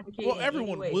 Support or advocate. Well,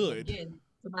 everyone would. So again,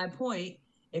 to my point,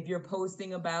 if you're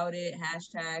posting about it,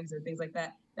 hashtags or things like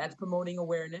that, that's promoting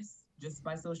awareness just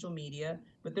by social media.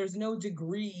 But there's no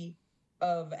degree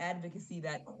of advocacy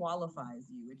that qualifies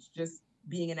you. It's just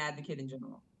being an advocate in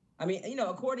general. I mean,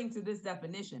 according to this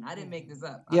definition, I didn't make this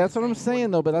up. Yeah, that's what I'm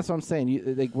saying, though. But that's what I'm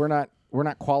saying. We're not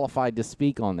qualified to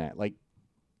speak on that. Like,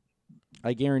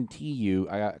 I guarantee you,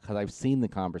 because I've seen the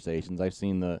conversations, I've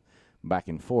seen the back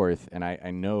and forth, and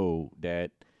I know that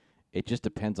it just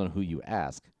depends on who you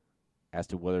ask as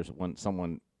to whether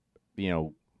someone,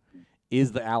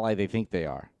 is the ally they think they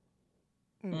are.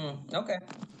 Okay.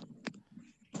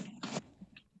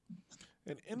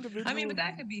 An individual. I mean, but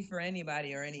that could be for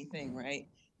anybody or anything, right?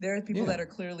 There are people that are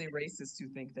clearly racist who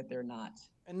think that they're not.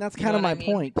 And that's kind of my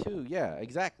point, too. Yeah,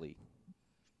 exactly.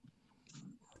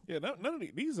 Yeah, none of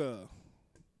these other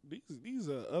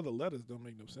letters don't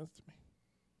make no sense to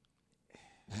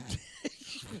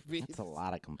me. It's a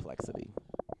lot of complexity.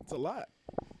 It's a lot.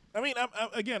 I mean,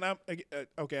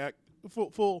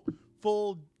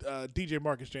 full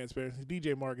DJMarcus transparency.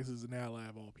 DJMarcus is an ally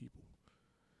of all people.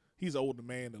 He's an older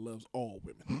man that loves all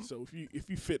women. So if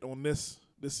you fit on this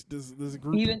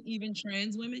group, even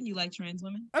trans women, you like trans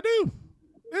women? I do.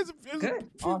 There's a few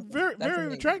Awesome.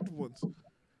 very attractive ones,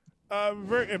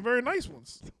 very nice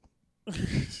ones.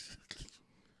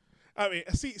 I mean,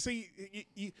 see,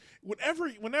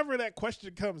 whenever that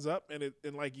question comes up and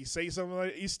like you say something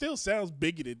like it still sounds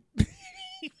bigoted,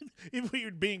 even when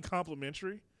you're being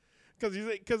complimentary, because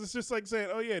it's just like saying,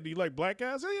 oh yeah, do you like black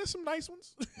guys? Oh yeah, some nice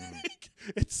ones.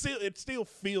 It still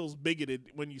feels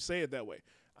bigoted when you say it that way.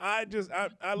 I agree.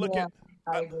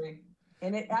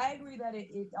 And I agree that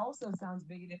it also sounds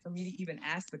bigoted for me to even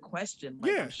ask the question.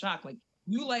 Like, I'm shocked. Like,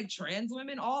 you like trans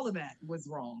women? All of that was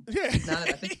wrong. Yeah.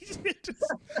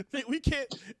 We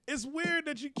can't. It's weird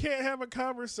that you can't have a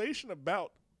conversation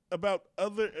about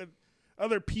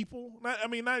other people.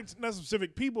 Not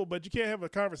specific people, but you can't have a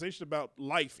conversation about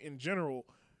life in general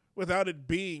without it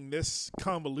being this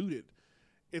convoluted.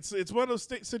 It's one of those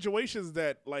situations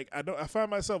that like I find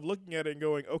myself looking at it and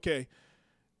going, okay,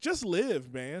 just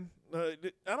live, man. I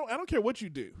don't care what you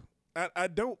do.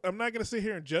 I'm not gonna sit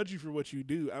here and judge you for what you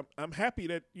do. I'm happy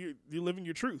that you're living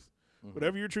your truth. Mm-hmm.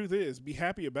 Whatever your truth is, be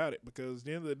happy about it, because at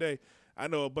the end of the day, I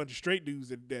know a bunch of straight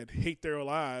dudes that hate their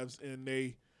lives and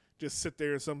they just sit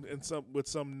there with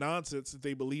some nonsense that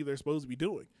they believe they're supposed to be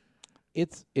doing.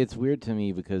 It's weird to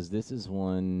me because this is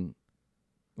one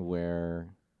where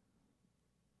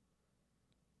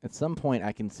at some point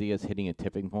I can see us hitting a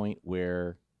tipping point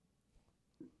where,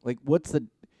 like,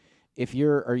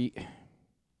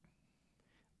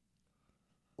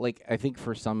 I think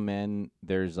for some men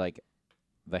there's like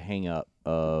the hang up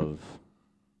of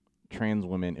trans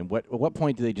women, and at what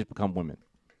point do they just become women?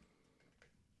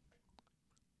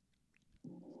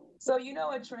 So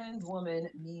a trans woman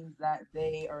means that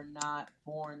they are not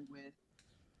born with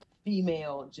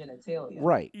female genitalia.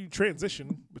 Right. You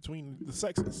transition between the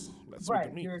sexes. That's right. What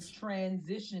it means. You're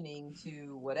transitioning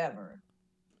to whatever.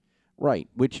 Right,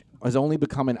 which has only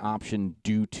become an option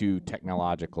due to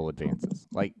technological advances.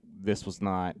 Like, this was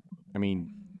not, I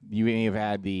mean, you may have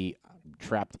had the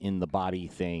trapped in the body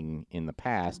thing in the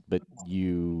past, but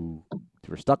you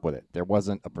were stuck with it. There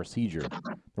wasn't a procedure.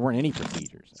 There weren't any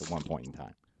procedures at one point in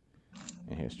time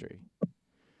in history.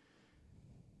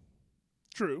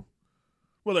 True.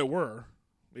 Well, there were.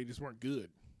 They just weren't good.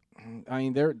 I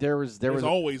mean, there was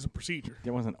always a procedure.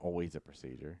 There wasn't always a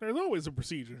procedure. There's always a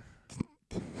procedure.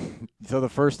 So the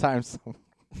first time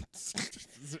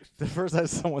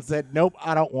someone said, "Nope,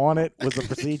 I don't want it," was a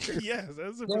procedure. Yes,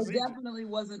 that's a procedure. There definitely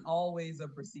wasn't always a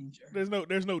procedure.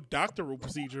 There's no doctoral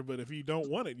procedure, but if you don't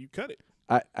want it, you cut it.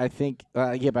 I think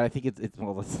but I think it's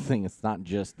well, that's the thing. It's not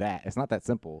just that. It's not that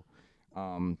simple.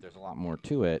 There's a lot more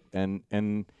to it,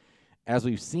 and as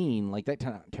we've seen, like, that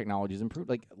technology has improved.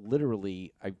 Like,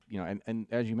 literally, and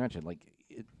as you mentioned, like,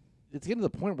 it's getting to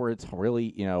the point where it's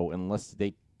really, unless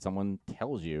someone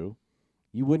tells you,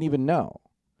 you wouldn't even know.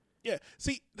 Yeah.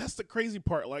 See, that's the crazy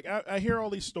part. Like, I hear all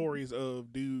these stories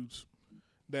of dudes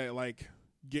that, like,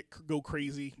 go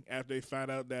crazy after they find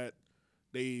out that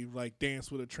they, like,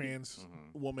 danced with a trans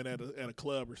woman at a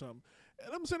club or something.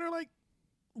 And I'm sitting there like,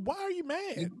 why are you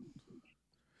mad?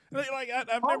 Like, I've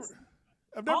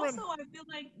never. Also, I feel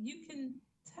like you can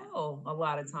tell a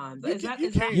lot of times.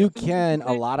 You can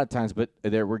a lot of times, but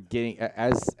we're getting,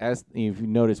 as if you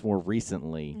notice more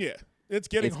recently. Yeah, it's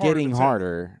getting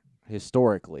harder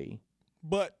historically.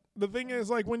 But the thing is,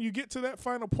 like, when you get to that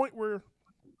final point where,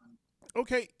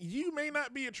 okay, you may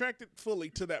not be attracted fully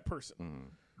to that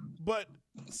person, but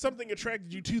something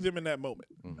attracted you to them in that moment.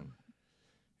 Mm-hmm.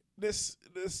 This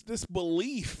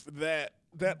belief that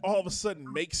all of a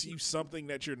sudden makes you something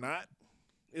that you're not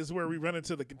is where we run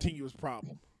into the continuous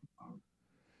problem.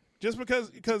 Just because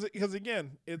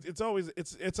again,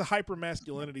 it's a hyper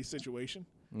masculinity situation.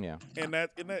 Yeah. And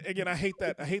that again, I hate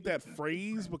that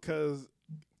phrase because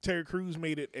Terry Crews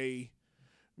made it a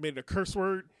curse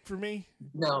word for me.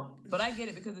 No, but I get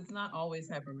it because it's not always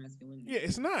hyper masculinity. Yeah,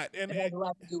 it's not. And it has a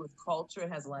lot to do with culture.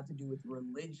 It has a lot to do with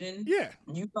religion. Yeah.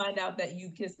 You find out that you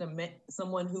kissed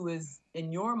someone who is in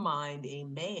your mind a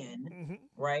man,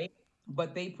 right?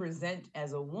 But they present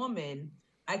as a woman.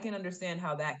 I can understand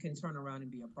how that can turn around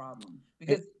and be a problem,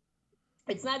 because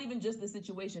it's not even just the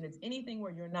situation. It's anything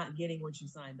where you're not getting what you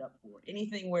signed up for.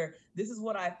 Anything where this is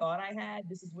what I thought I had.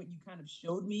 This is what you kind of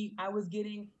showed me I was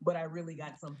getting, but I really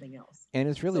got something else. And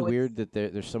it's really weird that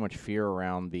there's so much fear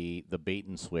around the bait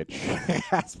and switch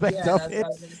aspect of it. What I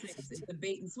was gonna say. It's the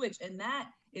bait and switch, and that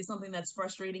is something that's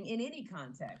frustrating in any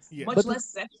context, yeah. much less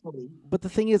sexually. But the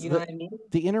thing is,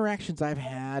 the interactions I've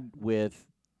had with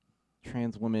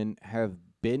trans women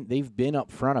they've been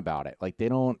upfront about it. Like,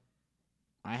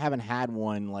 I haven't had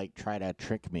one like try to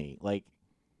trick me. Like,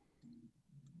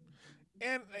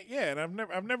 and I've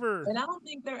never. And I don't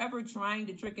think they're ever trying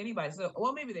to trick anybody. So,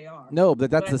 well, maybe they are. No, but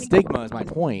that's the stigma. Is my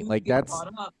point. Like,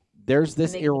 there's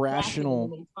this irrational.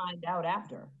 They find out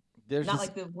after. There's not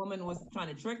like the woman was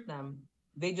trying to trick them.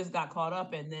 They just got caught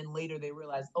up, and then later they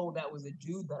realized, oh, that was a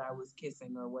dude that I was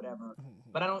kissing or whatever.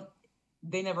 But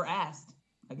they never asked,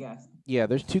 I guess. Yeah,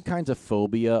 there's two kinds of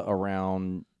phobia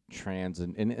around trans,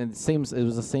 and it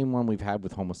was the same one we've had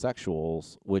with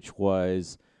homosexuals, which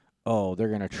was, oh, they're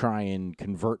gonna try and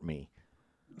convert me,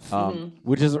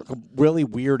 which is really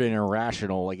weird and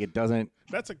irrational. Like, it doesn't.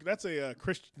 That's a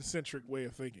Christian-centric way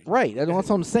of thinking, right? That's what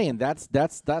I'm saying. That's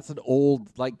an old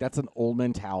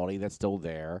mentality that's still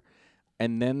there.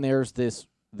 And then there's this.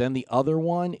 Then the other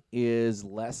one is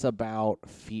less about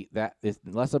fear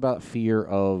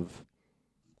of.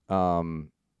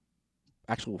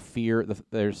 actual fear.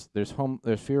 There's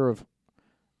fear of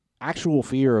actual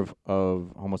fear of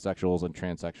homosexuals and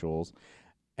transsexuals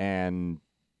and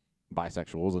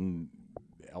bisexuals and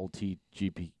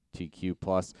LGBTQ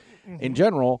plus in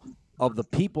general of the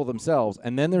people themselves,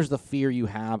 and then there's the fear you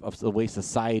have of the way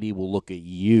society will look at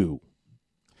you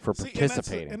for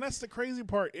participating. And that's the crazy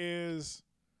part is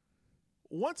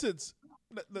once it's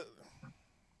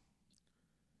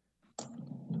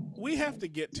we have to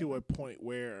get to a point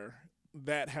where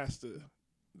that has to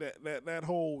that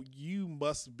whole you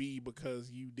must be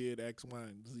because you did X, Y,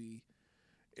 and Z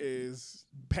is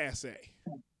passe.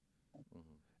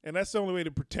 And that's the only way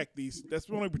to protect these. That's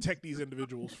the only way to protect these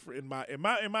individuals. In my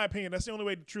opinion, that's the only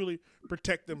way to truly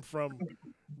protect them from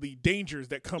the dangers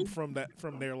that come from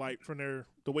their life,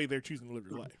 the way they're choosing to live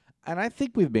their life. And I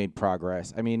think we've made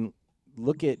progress. I mean,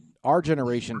 look at our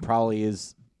generation. Probably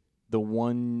is the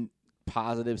one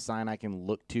positive sign I can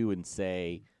look to and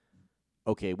say,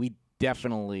 okay, we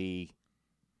definitely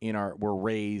were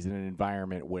raised in an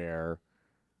environment where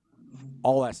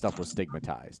all that stuff was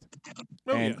stigmatized.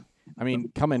 Oh, and yeah. I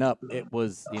mean, coming up, it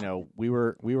was, we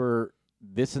were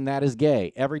this and that is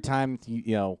gay every time,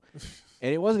 and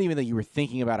it wasn't even that you were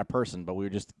thinking about a person, but we were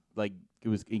just like, it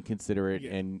was inconsiderate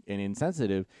and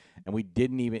insensitive, and it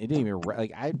didn't even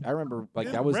like, I remember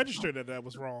like that was registered that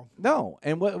was wrong. No,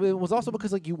 and it was also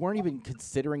because like you weren't even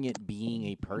considering it being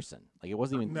a person, like it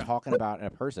wasn't even talking about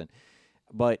a person,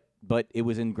 but it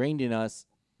was ingrained in us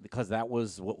because that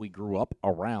was what we grew up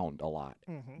around a lot.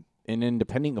 Mm-hmm. And then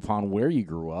depending upon where you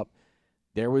grew up,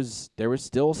 there was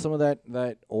still some of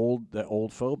those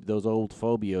old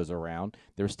phobias around.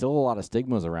 There was still a lot of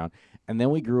stigmas around. And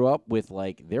then we grew up with in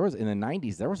the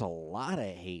 90s there was a lot of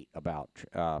hate about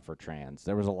for trans.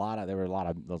 There was a lot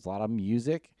of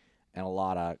music and a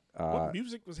lot of what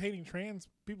music was hating trans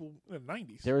people in the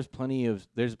 90s? There's plenty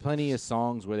of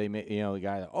songs where they made the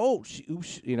guy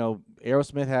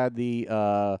Aerosmith had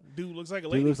the Dude Looks Like a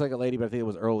Lady, but I think it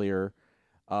was earlier.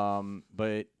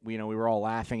 But we were all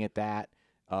laughing at that.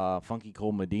 Funky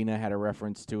Cold Medina had a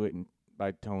reference to it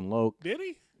by Tone Loc. Did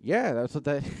he? Yeah, that's what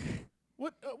that.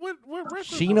 What reference?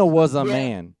 Sheena was a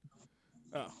man.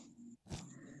 Oh.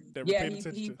 Yeah,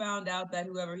 he found out that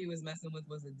whoever he was messing with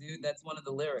was a dude. That's one of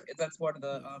the lyrics. That's part of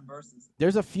the verses.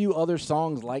 There's a few other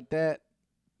songs like that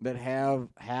have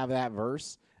that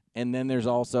verse, and then there's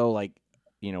also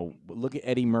look at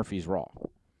Eddie Murphy's Raw.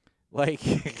 Like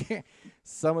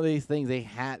some of these things they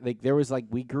had, there was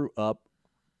we grew up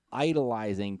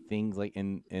idolizing things like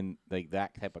in like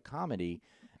that type of comedy,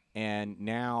 and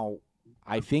now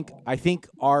I think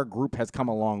our group has come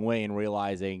a long way in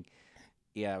realizing,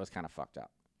 yeah, it was kind of fucked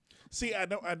up. See, I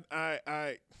don't.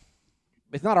 I.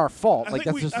 It's not our fault. I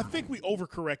think we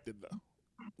overcorrected though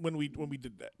when we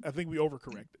did that. I think we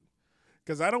overcorrected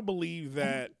because I don't believe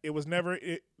that it was never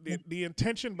the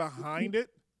intention behind it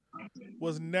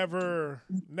was never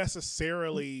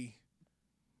necessarily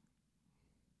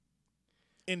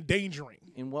endangering.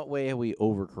 In what way have we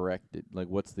overcorrected? Like,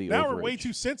 what's the now overage? We're way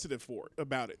too sensitive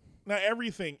about it. Now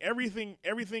everything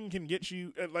can get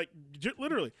you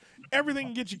literally everything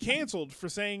can get you canceled for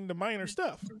saying the minor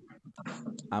stuff.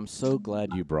 I'm so glad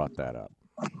you brought that up.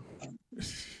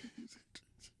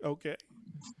 Okay.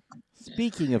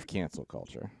 Speaking of cancel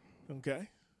culture. Okay.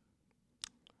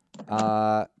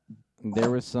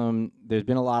 There's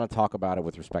been a lot of talk about it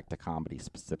with respect to comedy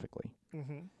specifically.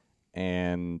 Mm-hmm.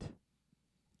 And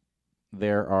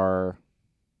there are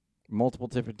multiple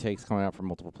different takes coming out from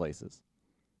multiple places.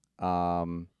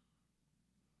 I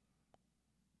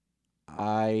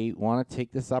want to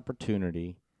take this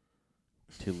opportunity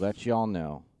to let y'all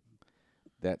know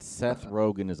that Seth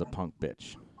Rogen is a punk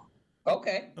bitch.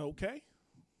 Okay.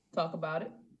 Talk about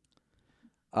it.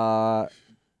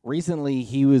 Recently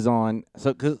he was on.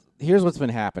 So, because here's what's been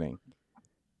happening.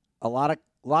 A lot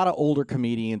of older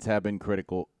comedians have been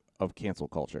critical of cancel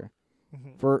culture.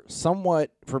 Mm-hmm. For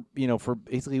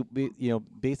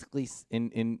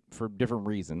different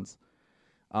reasons.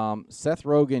 Seth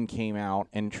Rogen came out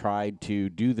and tried to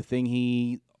do the thing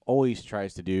he always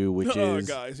tries to do, which is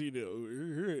guys,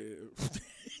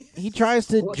 he tries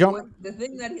to jump. The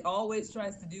thing that he always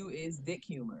tries to do is dick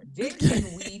humor, dick and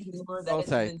weed humor. That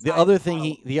okay. Is The other thing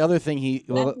he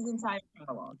that's his entire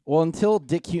catalog. Well,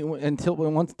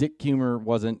 once dick humor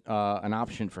wasn't an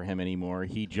option for him anymore,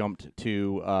 he jumped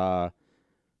to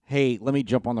hey, let me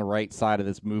jump on the right side of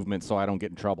this movement so I don't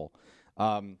get in trouble.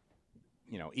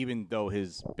 Even though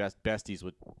his besties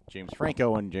with James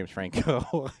Franco and James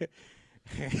Franco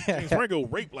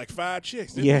raped like 5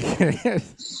 chicks. Yeah.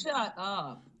 Shut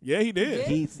up. Yeah, he did.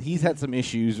 He's had some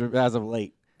issues as of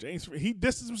late. He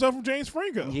distanced himself from James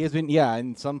Franco. He has been,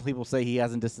 and some people say he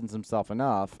hasn't distanced himself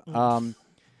enough.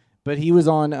 But he was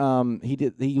on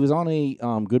he was on a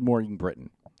Good Morning Britain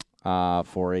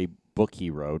for a book he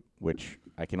wrote, which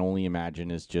I can only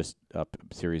imagine is just a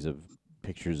series of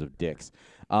pictures of dicks.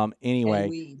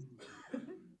 Anyway,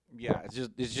 yeah,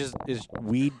 it's just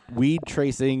weed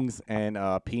tracings and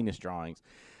penis drawings.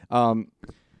 That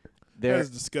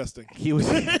is disgusting. He was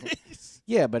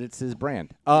yeah, but it's his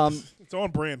brand. It's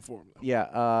on brand for him.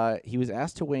 Yeah, he was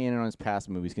asked to weigh in on his past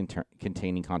movies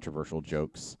containing controversial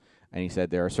jokes. And he said,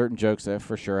 there are certain jokes that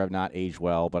for sure have not aged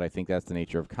well, but I think that's the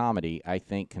nature of comedy. I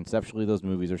think conceptually those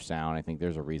movies are sound. I think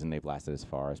there's a reason they've lasted as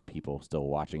far as people still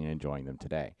watching and enjoying them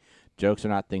today. Jokes are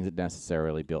not things that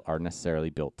are necessarily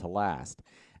built to last.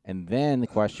 And then the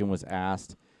question was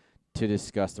asked to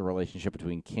discuss the relationship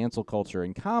between cancel culture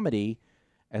and comedy,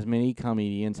 as many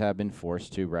comedians have been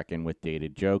forced to reckon with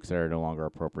dated jokes that are no longer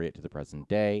appropriate to the present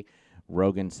day.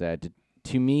 Rogan said,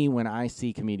 to me, when I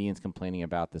see comedians complaining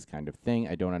about this kind of thing,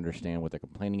 I don't understand what they're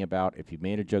complaining about. If you've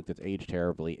made a joke that's aged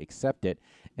terribly, accept it.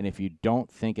 And if you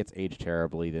don't think it's aged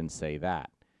terribly, then say that.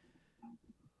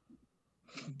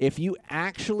 If you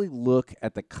actually look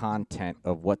at the content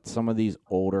of what some of these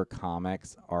older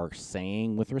comics are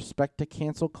saying with respect to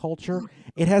cancel culture,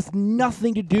 it has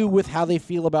nothing to do with how they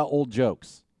feel about old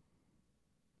jokes.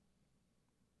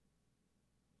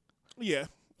 Yeah.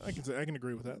 I can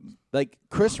agree with that. Like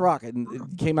Chris Rock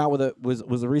came out with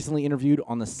was recently interviewed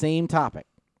on the same topic.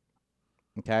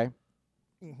 Okay?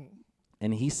 Mm-hmm.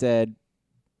 And he said,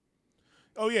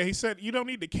 oh yeah, he said you don't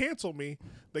need to cancel me.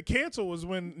 The cancel was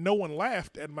when no one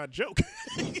laughed at my joke.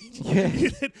 Yeah.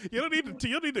 you don't need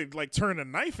to like turn a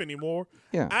knife anymore.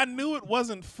 Yeah. I knew it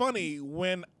wasn't funny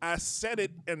when I said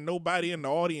it and nobody in the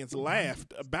audience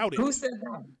laughed about it. Who said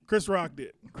that? Chris Rock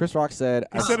did. Chris Rock said,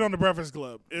 He said it on the Breakfast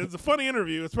Club. It's a funny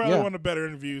interview. It's probably one of the better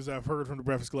interviews I've heard from the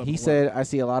Breakfast Club. He said, I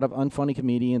see a lot of unfunny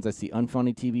comedians. I see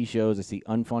unfunny TV shows. I see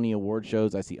unfunny award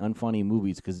shows. I see unfunny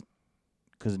movies because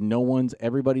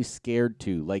everybody's scared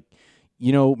to, like,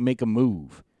 make a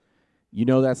move.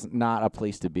 That's not a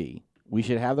place to be. We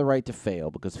should have the right to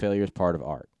fail because failure is part of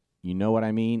art. You know what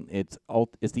I mean? It's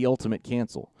the ultimate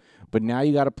cancel. But now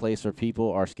you got a place where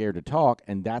people are scared to talk,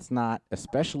 and that's not,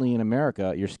 especially in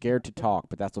America, you're scared to talk,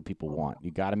 but that's what people want. You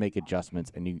got to make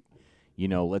adjustments, and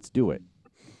let's do it.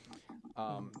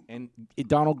 And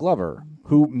Donald Glover,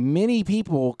 who many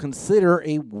people consider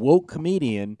a woke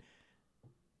comedian,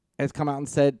 has come out and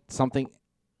said something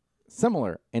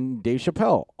similar. And Dave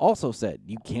Chappelle also said,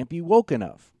 you can't be woke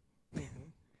enough.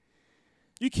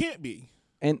 You can't be.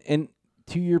 And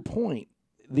to your point,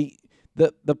 the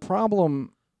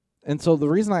problem, and so the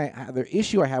reason the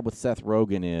issue I have with Seth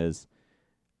Rogen is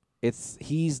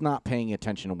he's not paying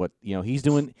attention to what, he's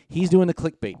doing the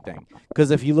clickbait thing.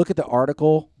 Because if you look at the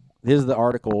article, this is the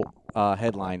article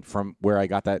headline from where I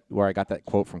got that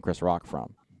quote from Chris Rock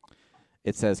from.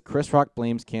 It says, Chris Rock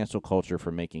blames cancel culture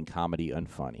for making comedy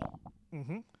unfunny.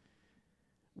 Mm-hmm.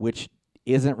 Which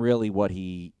isn't really what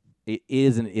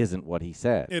isn't what he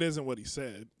said. It isn't what he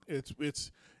said.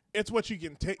 It's what you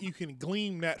can take. You can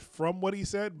glean that from what he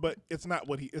said, but it's not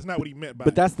what he meant by it.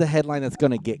 But that's the headline that's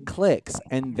going to get clicks,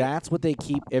 and that's what they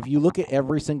keep. If you look at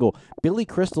every single, Billy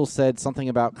Crystal said something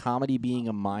about comedy being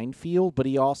a minefield, but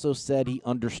he also said he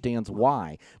understands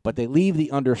why. But they leave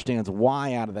the understands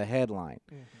why out of the headline.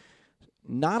 Mm-hmm.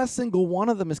 Not a single one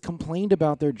of them has complained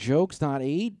about their jokes not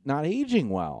aging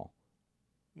well.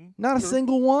 Not a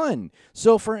single one.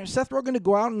 So for Seth Rogen to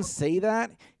go out and say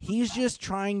that, he's just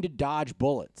trying to dodge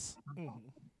bullets. Mm-hmm.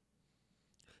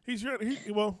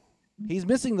 He's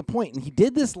missing the point. And he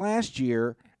did this last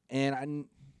year, and I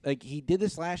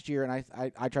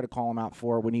tried to call him out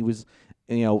for when he was,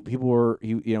 people were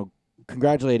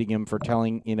congratulating him for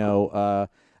telling,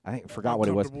 I forgot what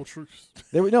it was.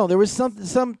 There was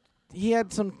some. He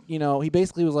had some, he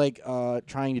basically was like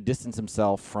trying to distance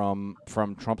himself from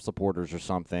Trump supporters or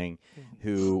something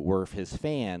who were his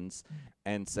fans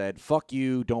and said, fuck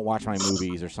you, don't watch my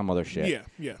movies or some other shit.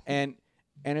 Yeah. And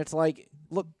it's like,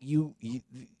 look,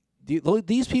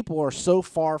 these people are so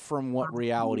far from what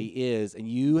reality is, and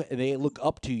they look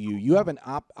up to you. You have an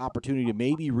opportunity to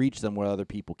maybe reach them where other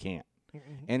people can't.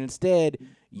 Mm-hmm. And instead,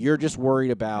 you're just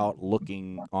worried about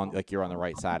looking like you're on the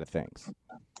right side of things.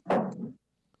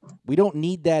 We don't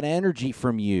need that energy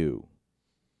from you.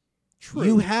 True.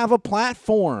 You have a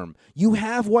platform. You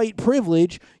have white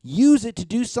privilege. Use it to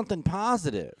do something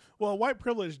positive. Well, white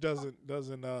privilege doesn't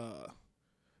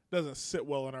sit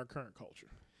well in our current culture.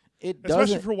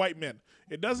 Especially for white men.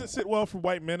 It doesn't sit well for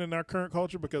white men in our current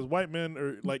culture because white men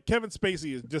are like Kevin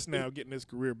Spacey is just now getting his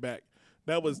career back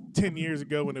That was 10 years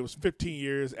ago, and it was 15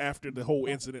 years after the whole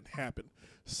incident happened.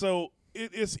 So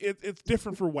it's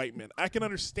different for white men. I can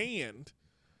understand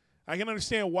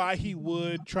why he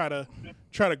would try to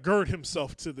gird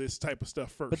himself to this type of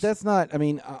stuff first. But that's not. I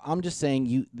mean, I'm just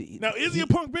saying Now, is he a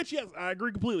punk bitch? Yes, I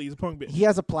agree completely. He's a punk bitch. He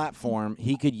has a platform.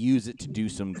 He could use it to do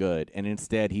some good, and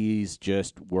instead he's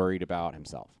just worried about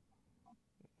himself.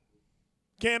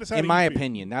 Kandyce, how in do my you feel?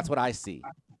 opinion, that's what I see.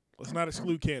 Let's not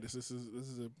exclude Kandyce. This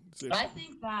is I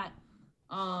think that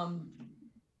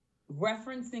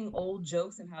referencing old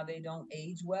jokes and how they don't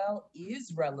age well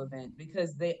is relevant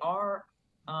because there are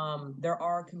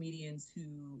comedians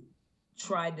who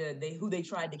tried to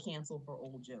cancel for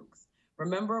old jokes.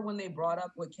 Remember when they brought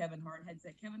up what Kevin Hart had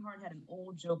said? Kevin Hart had an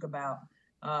old joke about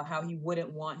how he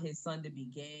wouldn't want his son to be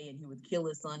gay and he would kill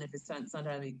his son if his son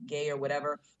tried to be gay or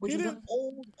whatever, which is an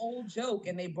old joke.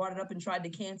 And they brought it up and tried to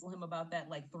cancel him about that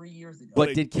like 3 years ago.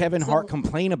 But did Kevin Hart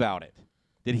complain about it?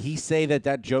 Did he say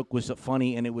that joke was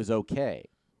funny and it was okay?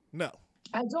 No.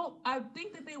 I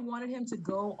think that they wanted him to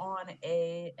go on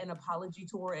an apology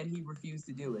tour and he refused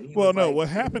to do it. What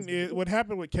happened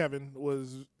with Kevin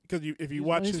was because if you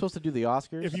watch, was he supposed to do the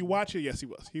Oscars? If you watch it, yes, he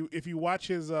was. If you watch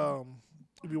his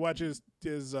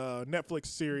Netflix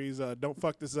series, Don't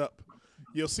Fuck This Up,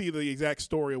 you'll see the exact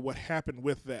story of what happened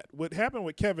with that. What happened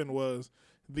with Kevin was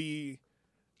the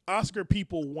Oscar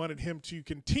people wanted him to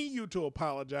continue to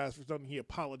apologize for something he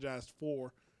apologized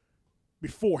for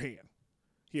beforehand.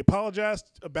 He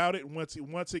apologized about it once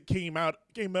it came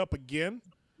up again.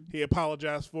 He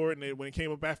apologized for it, and then when it came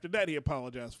up after that, he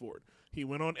apologized for it. He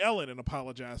went on Ellen and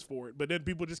apologized for it, but then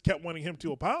people just kept wanting him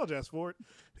to apologize for it.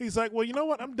 He's like, well, you know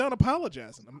what? I'm done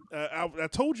apologizing. I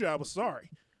told you I was sorry.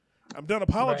 I'm done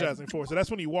apologizing for it. So that's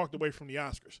when he walked away from the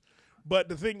Oscars. But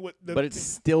the thing with but it's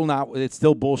still not. It's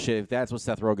still bullshit if that's what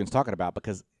Seth Rogen's talking about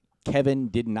because Kevin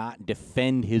did not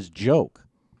defend his joke.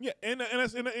 Yeah, and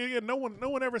no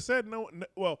one ever said no.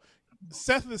 Well,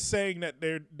 Seth is saying that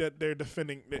they're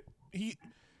defending that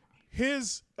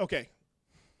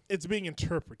it's being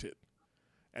interpreted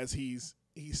as he's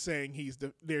saying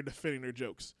they're defending their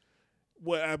jokes.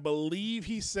 What I believe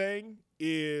he's saying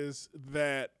is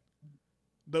that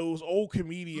those old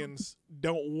comedians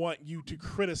don't want you to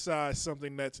criticize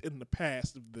something that's in the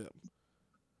past of them.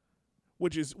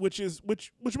 Which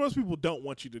most people don't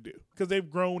want you to do because they've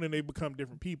grown and they've become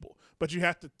different people. But you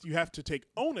have to take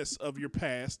onus of your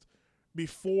past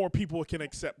before people can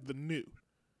accept the new,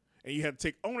 and you have to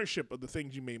take ownership of the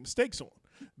things you made mistakes on.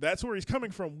 That's where he's coming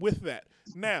from with that.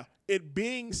 Now, it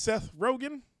being Seth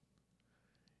Rogen,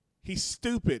 he's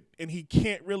stupid and he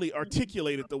can't really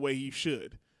articulate it the way he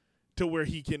should, to where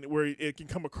it can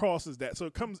come across as that.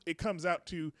 So it comes out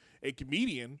to a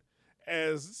comedian.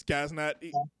 As this guy's not,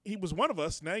 he was one of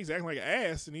us. Now he's acting like an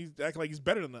ass, and he's acting like he's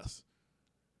better than us.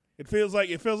 It feels like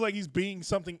he's being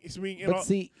something. He's being. But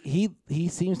see, he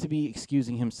seems to be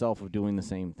excusing himself of doing the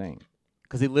same thing,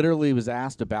 because he literally was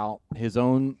asked about his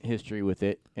own history with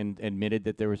it and admitted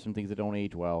that there were some things that don't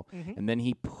age well, and then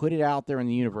he put it out there in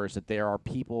the universe that there are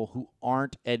people who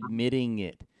aren't admitting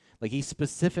it. Like he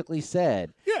specifically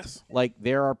said, yes, like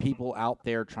there are people out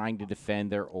there trying to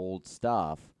defend their old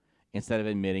stuff instead of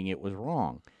admitting it was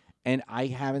wrong. And I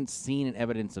haven't seen an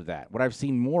evidence of that. What I've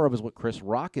seen more of is what Chris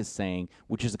Rock is saying,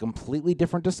 which is a completely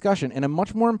different discussion and a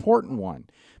much more important one.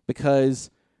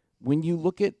 Because when you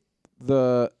look at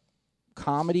the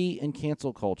comedy and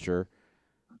cancel culture,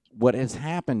 what has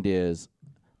happened is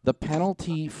the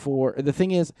penalty for the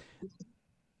thing is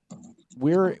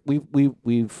we're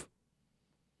in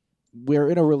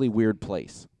a really weird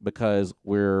place because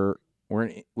we're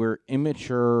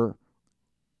immature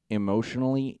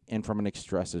emotionally and from an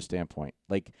expressive standpoint.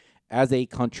 Like, as a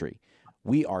country,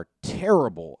 we are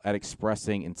terrible at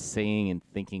expressing and saying and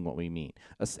thinking what we mean.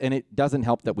 And it doesn't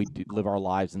help that we live our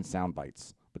lives in sound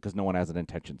bites because no one has an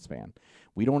attention span.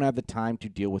 We don't have the time to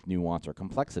deal with nuance or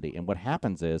complexity. And what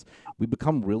happens is we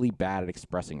become really bad at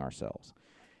expressing ourselves.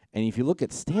 And if you look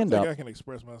at stand-up... I can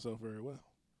express myself very well.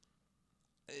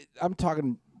 I'm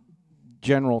talking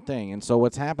general thing. And so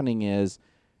what's happening is,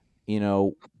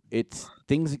 it's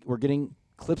things we're getting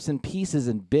clips and pieces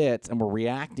and bits, and we're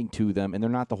reacting to them, and they're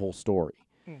not the whole story.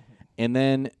 Mm-hmm. And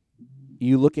then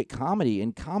you look at comedy,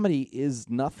 and comedy is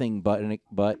nothing but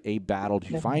a battle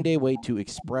to find a way to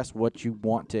express what you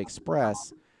want to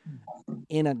express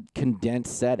in a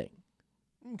condensed setting.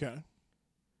 Okay.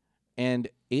 And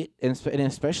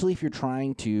especially if you're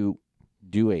trying to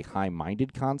do a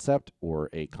high-minded concept or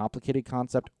a complicated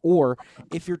concept, or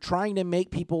if you're trying to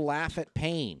make people laugh at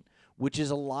pain, which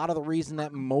is a lot of the reason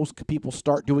that most people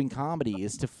start doing comedy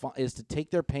is to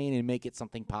take their pain and make it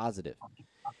something positive.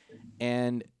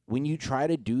 And when you try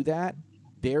to do that,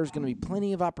 there's going to be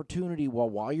plenty of opportunity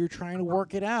while you're trying to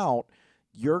work it out,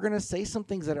 you're going to say some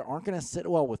things that aren't going to sit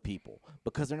well with people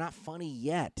because they're not funny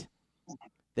yet.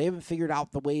 They haven't figured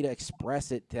out the way to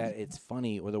express it that it's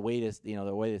funny, or the way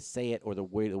to say it, or the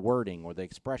wording, or the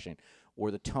expression,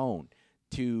 or the tone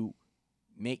to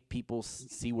make people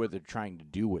see what they're trying to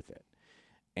do with it.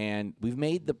 And we've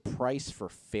made the price for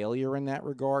failure in that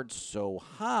regard so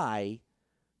high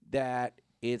that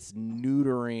it's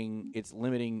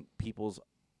limiting people's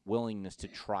willingness to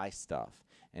try stuff.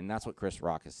 And that's what Chris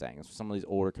Rock is saying. That's what some of these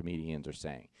older comedians are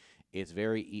saying. It's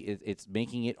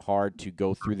making it hard to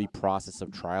go through the process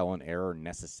of trial and error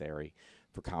necessary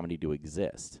for comedy to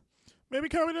exist. Maybe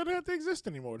comedy doesn't have to exist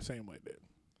anymore the same way it did.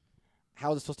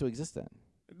 How is it supposed to exist then?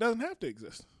 It doesn't have to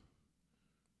exist.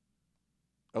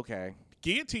 Okay.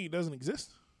 Guillotine doesn't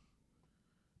exist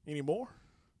anymore.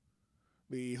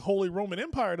 The Holy Roman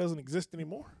Empire doesn't exist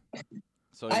anymore.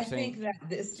 So I think that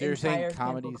this so entire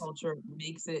cancel culture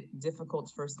makes it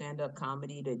difficult for stand-up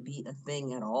comedy to be a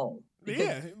thing at all.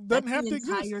 Yeah, it doesn't have to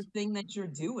exist. The entire thing that you're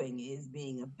doing is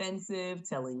being offensive,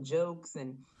 telling jokes,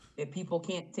 and if people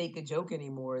can't take a joke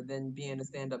anymore, then being a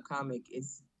stand-up comic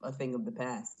is a thing of the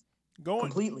past.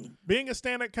 Completely. Being a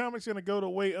stand-up comic's gonna go the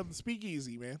way of the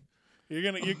speakeasy, man.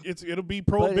 It'll be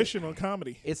prohibition on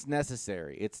comedy. It's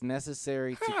necessary. It's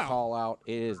necessary to call out.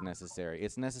 It is necessary.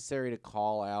 It's necessary to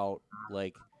call out,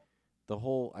 like, the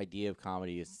whole idea of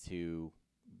comedy is to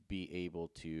be able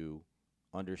to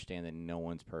understand that no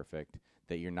one's perfect,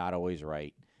 that you're not always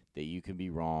right, that you can be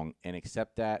wrong, and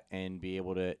accept that and be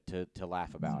able to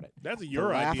laugh about it. That's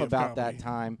your idea of comedy.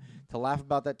 To laugh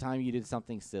about that time you did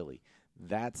something silly.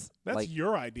 That's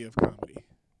your idea of comedy.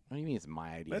 What do you mean it's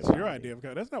my idea? That's your idea of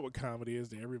comedy. That's not what comedy is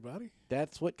to everybody.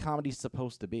 That's what comedy's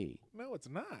supposed to be. No, it's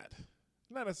not.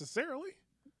 Not necessarily.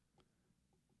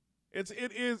 It's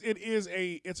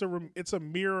a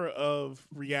mirror of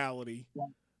reality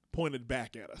pointed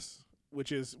back at us,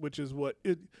 which is what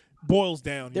it boils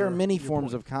down. There are many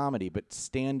forms of comedy, but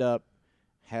stand up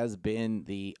has been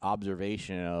the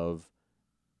observation of,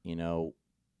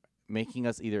 making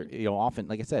us often,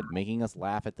 like I said, making us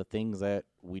laugh at the things that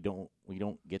we don't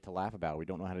get to laugh about. We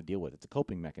don't know how to deal with. It's a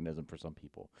coping mechanism for some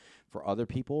people. For other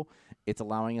people, it's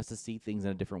allowing us to see things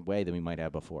in a different way than we might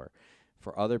have before.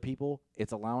 For other people,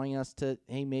 it's allowing us to,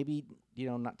 maybe,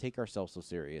 not take ourselves so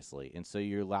seriously. And so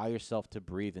you allow yourself to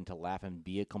breathe and to laugh and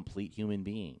be a complete human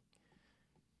being.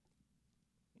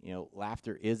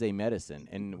 Laughter is a medicine,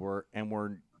 and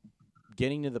we're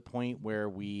getting to the point where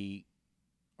we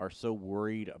are so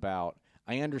worried about.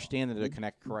 I understand that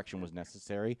a correction was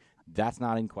necessary. That's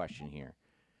not in question here.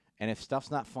 And if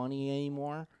stuff's not funny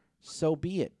anymore, so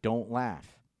be it. Don't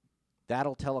laugh.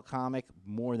 That'll tell a comic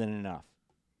more than enough.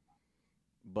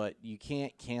 But you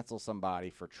can't cancel somebody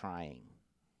for trying.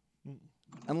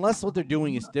 Unless what they're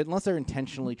doing is, unless they're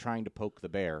intentionally trying to poke the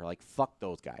bear. Like, fuck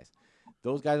those guys.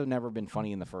 Those guys have never been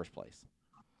funny in the first place.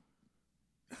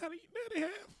 How do they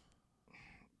have?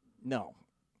 No.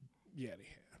 Yeah, they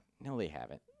have. No, they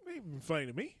haven't. They've been funny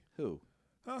to me. Who?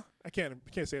 Huh? I can't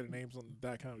say their names on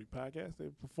the Comedy Podcast.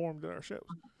 They performed at our shows.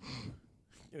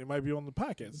 And it might be on the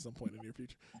podcast at some point in the near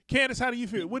future. Candyce, how do you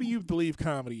feel? What do you believe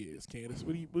comedy is, Candyce?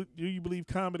 Do you believe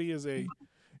comedy is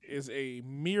a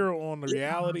mirror on the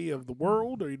reality of the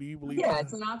world, or do you believe? Yeah,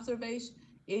 it's an observation.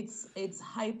 It's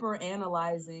hyper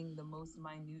analyzing the most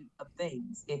minute of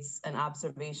things. It's an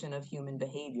observation of human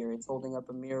behavior. It's holding up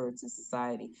a mirror to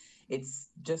society. It's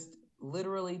just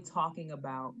literally talking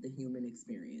about the human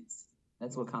experience.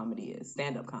 That's what comedy is.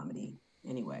 Stand-up comedy,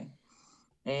 anyway.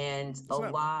 And a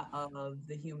lot of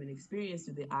the human experience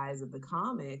through the eyes of the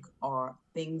comic are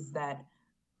things that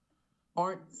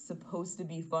aren't supposed to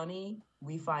be funny,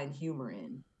 we find humor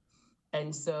in.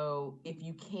 And so if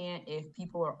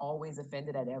people are always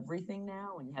offended at everything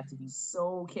now, and you have to be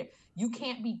so you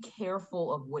can't be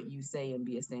careful of what you say and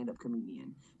be a stand-up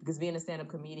comedian, because being a stand-up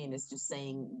comedian is just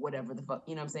saying whatever the fuck,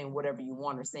 whatever you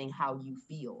want, or saying how you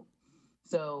feel.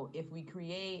 So if we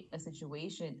create a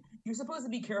situation, you're supposed to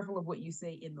be careful of what you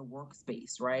say in the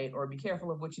workspace, right? Or be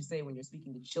careful of what you say when you're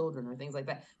speaking to children or things like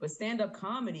that. But stand-up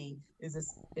comedy is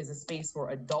a space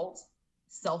for adult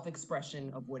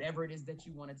self-expression of whatever it is that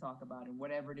you want to talk about and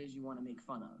whatever it is you want to make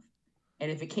fun of. And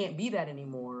if it can't be that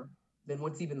anymore, then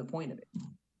what's even the point of it?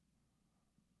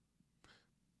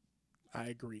 I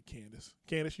agree, Candyce.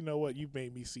 Candyce, you know what? You've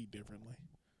made me see differently.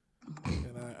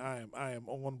 And I am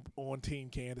on Team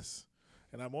Candyce,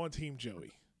 and I'm on Team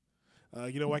Joey.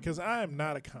 You know why? Because I am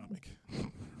not a comic.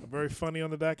 I'm very funny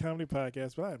on the Comedy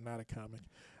Podcast, but I am not a comic.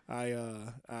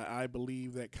 I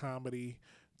believe that comedy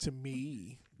to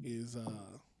me is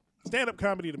stand-up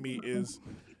comedy to me is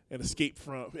and escape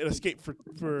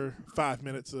for 5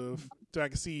 minutes so I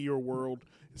can see your world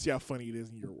and see how funny it is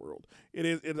in your world.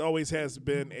 It always has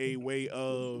been a way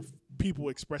of people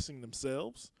expressing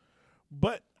themselves,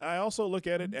 but I also look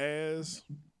at it as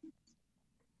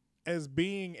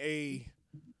being a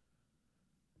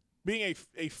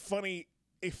funny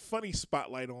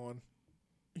spotlight on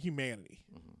humanity.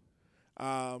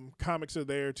 Comics are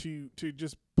there to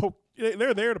just poke.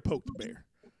 They're there to poke the bear.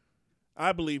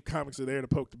 I believe comics are there to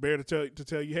poke the bear to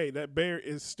tell you, hey, that bear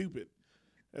is stupid,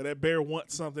 and that bear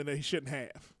wants something that he shouldn't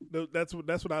have. That's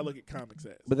what I look at comics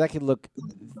as. But that could look.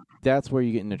 That's where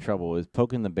you get into trouble. Is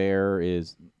poking the bear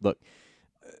is look.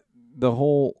 The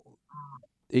whole.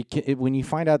 When you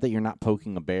find out that you're not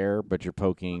poking a bear, but you're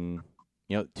poking,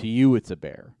 to you it's a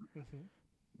bear,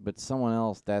 but someone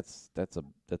else that's a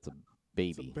baby.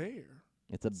 It's a bear.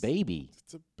 It's a baby.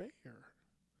 It's a bear.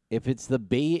 If it's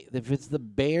the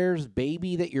bear's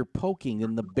baby that you're poking,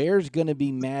 then the bear's gonna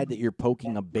be mad that you're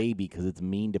poking a baby because it's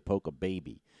mean to poke a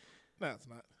baby. No, it's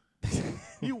not.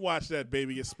 You watched that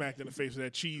baby get smacked in the face with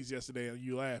that cheese yesterday, and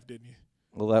you laughed, didn't you?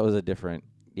 Well, that was a different.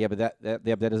 Yeah, but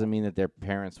that doesn't mean that their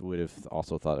parents would have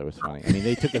also thought it was funny. I mean,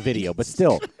 they took a video, but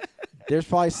still, there's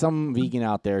probably some vegan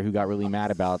out there who got really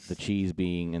mad about the cheese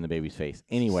being in the baby's face.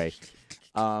 Anyway,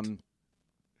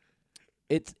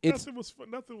 it's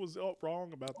nothing was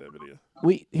wrong about that video.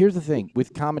 Here's the thing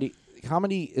with comedy.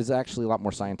 Comedy is actually a lot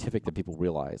more scientific than people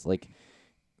realize. Like,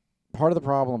 part of the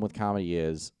problem with comedy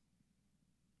is,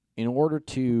 in order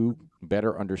to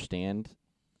better understand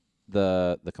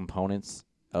the components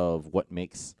of what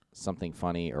makes something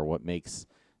funny or what makes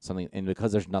something, and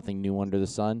because there's nothing new under the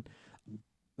sun,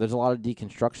 there's a lot of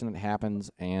deconstruction that happens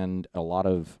and a lot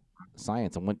of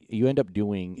science. And what you end up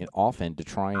doing it often to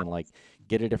try and like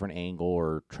get a different angle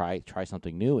or try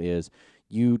something new is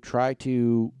you try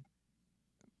to.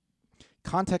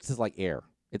 Context is like air.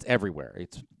 It's everywhere.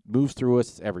 It moves through us.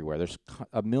 It's everywhere. There's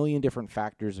a million different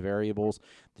factors, variables.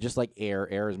 Just like air.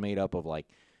 Air is made up of like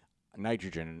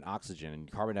nitrogen and oxygen and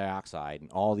carbon dioxide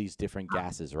and all these different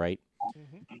gases, right?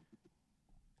 Mm-hmm.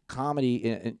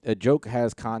 Comedy, a joke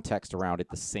has context around it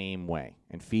the same way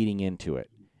and feeding into it.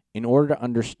 In order to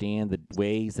understand the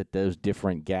ways that those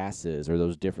different gases or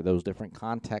those different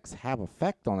contexts have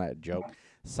effect on that joke,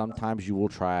 sometimes you will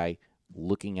try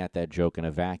looking at that joke in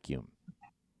a vacuum,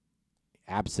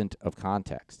 absent of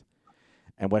context.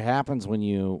 And what happens when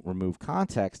you remove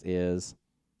context is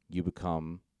you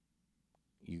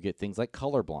get things like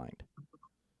colorblind.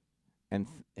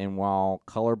 And while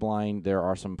colorblind, there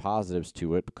are some positives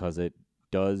to it because it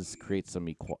does create some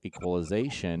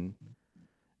equalization.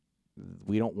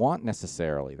 We don't want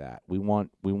necessarily that. We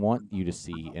want you to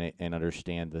see and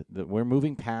understand that we're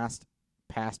moving past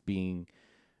being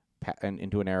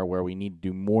into an era where we need to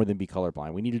do more than be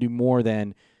colorblind. We need to do more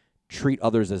than treat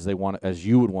others as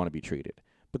you would want to be treated,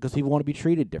 because people want to be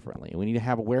treated differently, and we need to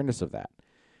have awareness of that.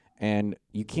 And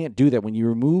you can't do that when you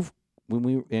remove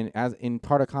as in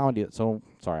part of comedy. So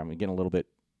sorry, I'm getting a little bit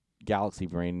galaxy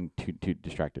brain too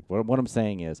distracted. What I'm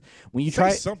saying is when you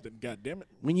try something, goddammit.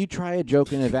 When you try a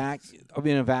joke in a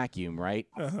vacuum, right?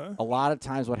 Uh-huh. A lot of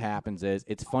times what happens is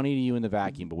it's funny to you in the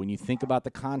vacuum, but when you think about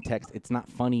the context, it's not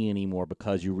funny anymore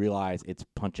because you realize it's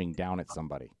punching down at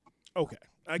somebody. Okay.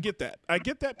 I get that. I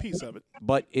get that piece of it.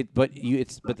 But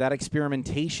that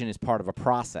experimentation is part of a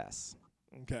process.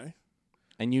 Okay.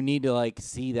 And you need to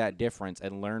see that difference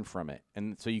and learn from it,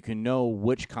 and so you can know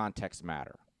which contexts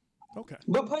matter. Okay.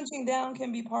 But punching down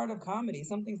can be part of comedy.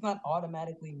 Something's not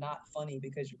automatically not funny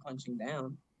because you're punching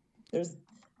down. There's,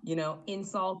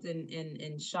 insult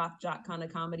and shock jock kind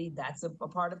of comedy. That's a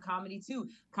part of comedy too.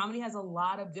 Comedy has a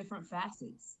lot of different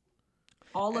facets.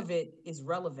 All of it is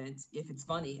relevant if it's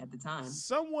funny at the time.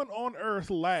 Someone on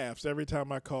earth laughs every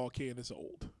time I call Kandyce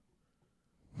old.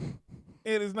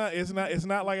 It's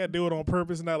not like I do it on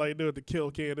purpose. It's not like I do it to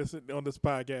kill Kandyce on this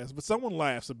podcast. But someone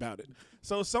laughs about it.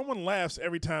 So someone laughs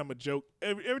every time a joke.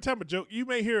 Every time a joke, you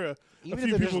may hear a few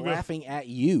people just laughing at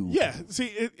you. Yeah. See,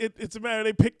 it's a matter.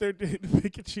 They pick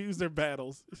and choose their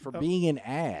battles for being an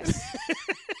ass.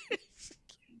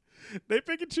 They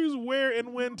pick and choose where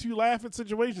and when to laugh at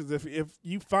situations. If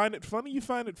you find it funny, you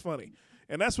find it funny.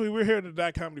 And that's what we're here at the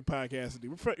Dot Comedy Podcast to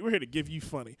do. We're here to give you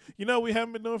funny. You know what we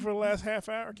haven't been doing for the last half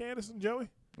hour, Kandyce and Joey?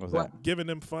 What's that? Giving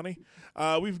them funny.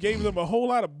 We've gave them a whole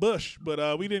lot of bush,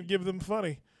 but we didn't give them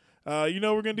funny. You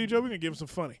know what we're going to do, Joey? We're going to give them some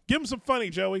funny. Give them some funny,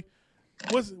 Joey.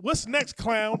 What's next,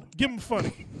 clown? Give them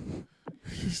funny.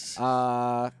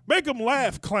 Make them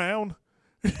laugh, clown.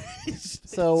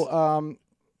 So,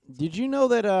 did you know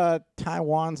that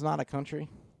Taiwan's not a country?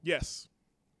 Yes.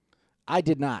 I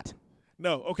did not.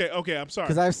 No. Okay. I'm sorry.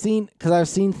 Because I've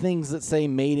seen things that say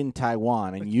 "Made in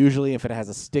Taiwan," and usually if it has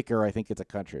a sticker, I think it's a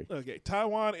country. Okay,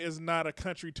 Taiwan is not a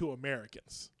country to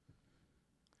Americans.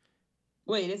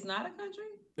 Wait, it's not a country?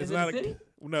 It's is it not a city?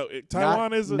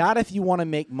 Taiwan is not if you want to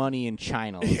make money in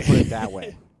China. Let's put it that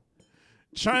way.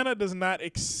 China does not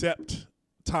accept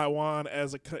Taiwan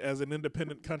as an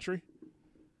independent country.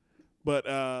 But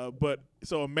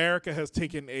so America has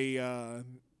taken a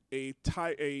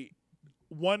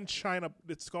one China.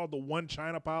 It's called the One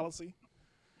China policy,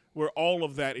 where all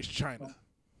of that is China.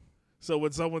 So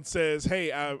when someone says,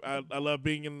 "Hey, I love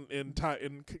being in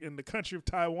the country of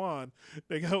Taiwan,"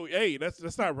 they go, "Hey,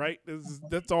 that's not right.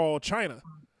 That's all China.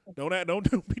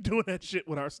 Don't be doing that shit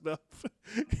with our stuff."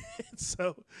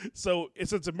 so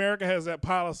since America has that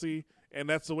policy and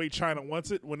that's the way China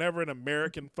wants it, whenever an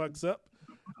American fucks up,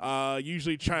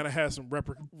 usually China has some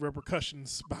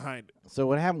repercussions behind it. So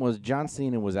what happened was John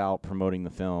Cena was out promoting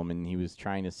the film, and he was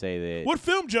trying to say that What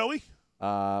film, Joey?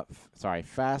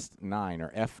 Fast 9 or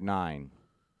F9.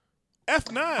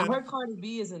 F9. I heard Cardi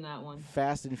B is in that one.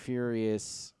 Fast and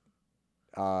Furious.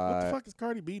 What the fuck is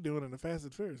Cardi B doing in the Fast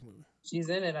and Furious movie? She's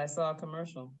in it. I saw a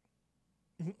commercial.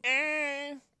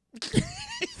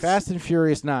 Fast and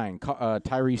Furious 9.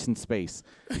 Tyrese in space.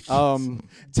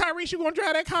 Tyrese, you gonna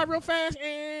drive that car real fast?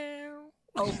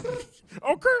 Okay.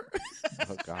 Oh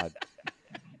God.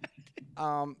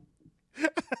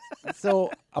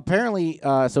 So apparently,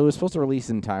 so it was supposed to release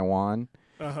in Taiwan.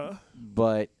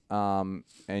 But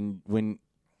and when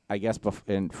I guess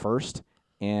first,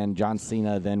 and John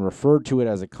Cena then referred to it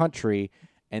as a country,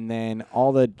 and then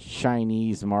all the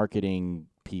Chinese marketing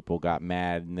people got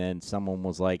mad, and then someone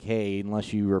was like, "Hey,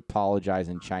 unless you apologize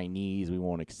in Chinese, we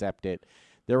won't accept it."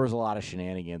 There was a lot of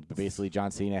shenanigans, but basically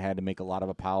John Cena had to make a lot of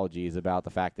apologies about the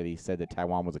fact that he said that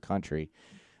Taiwan was a country.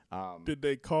 Did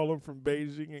they call him from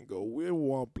Beijing and go, "We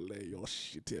won't play your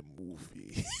shitty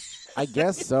movie"? I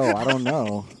guess so. I don't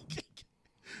know.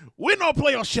 We don't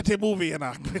play your shitty movie in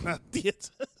our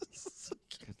theaters.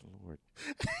 Good Lord.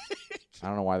 I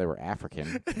don't know why they were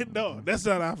African. No, that's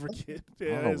not African.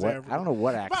 Yeah, I don't know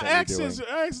what accent. My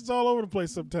accent's all over the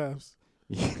place sometimes.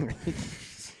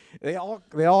 They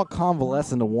all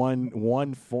convalesce into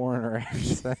one foreigner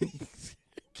accent.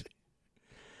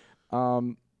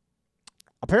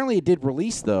 Apparently it did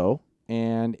release though,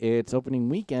 and its opening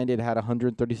weekend it had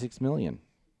 136 million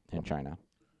in China.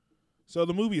 So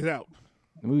the movie's out.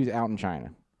 The movie's out in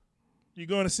China. You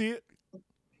going to see it?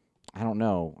 I don't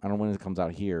know. I don't know when it comes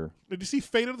out here. Did you see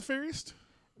Fate of the Furious?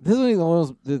 This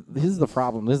is the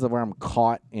problem. This is where I'm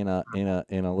caught in a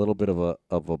little bit of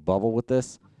a bubble with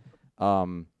this.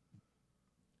 I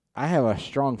have a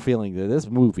strong feeling that this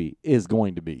movie is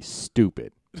going to be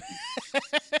stupid.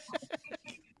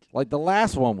 Like the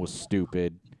last one was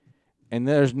stupid, and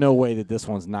there's no way that this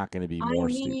one's not going to be more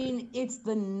stupid. It's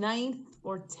the 9th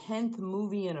or 10th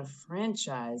movie in a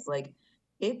franchise. Like,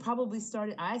 it probably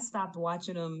started. I stopped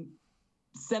watching them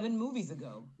 7 movies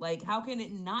ago. Like, how can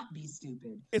it not be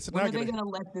stupid? When are they going to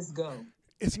let this go?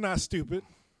 It's not stupid.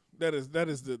 That is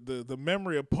the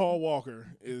memory of Paul Walker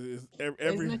is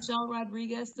every. Is Michelle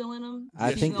Rodriguez still in them?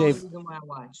 I think they've. The reason why I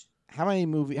watch.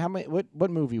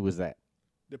 What movie was that?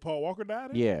 Did Paul Walker die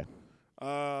in? Yeah.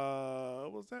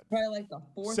 What was that? Probably like the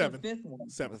 4th or 5th one.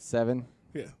 7?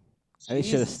 Yeah. They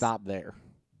should have stopped there.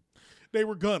 They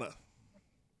were gonna.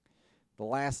 The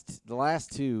last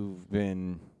two have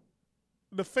been.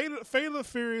 The Fate of the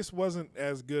Furious wasn't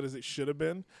as good as it should have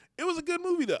been. It was a good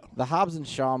movie though. The Hobbs and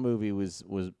Shaw movie was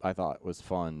I thought was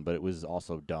fun, but it was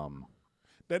also dumb.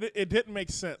 That it didn't make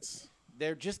sense.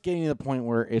 They're just getting to the point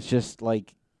where it's just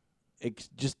like,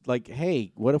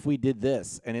 hey, what if we did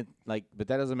this? And but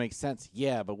that doesn't make sense.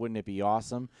 Yeah, but wouldn't it be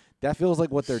awesome? That feels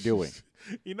like what they're doing.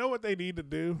 You know what they need to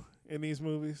do in these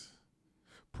movies?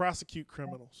 Prosecute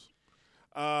criminals.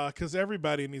 Because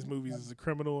everybody in these movies is a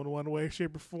criminal in one way,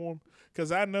 shape, or form.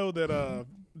 Because I know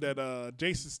that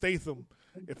Jason Statham,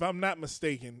 if I'm not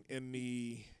mistaken, in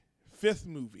the 5th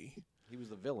movie, he was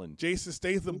the villain. Jason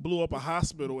Statham blew up a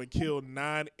hospital and killed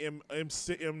 9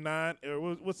 M9.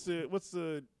 Or what's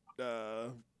the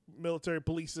military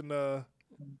police in MI6?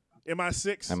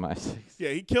 MI6. Yeah,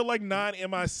 he killed like 9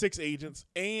 MI6 agents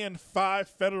and 5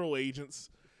 federal agents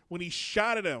when he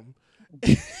shot at them.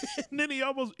 And then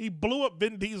he blew up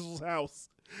Vin Diesel's house.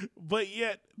 But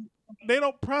yet they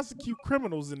don't prosecute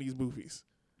criminals in these movies.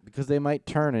 Because they might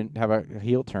turn and have a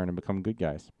heel turn and become good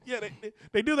guys. Yeah,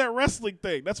 they do that wrestling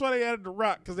thing. That's why they added The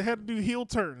Rock, because they had to do heel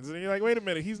turns. And you're like, wait a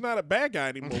minute, he's not a bad guy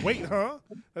anymore. Wait, huh?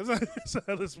 That's not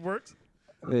how this works.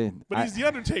 But he's the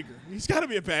Undertaker. He's got to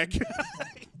be a bad guy.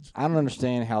 I don't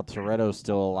understand how Toretto's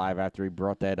still alive after he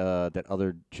brought that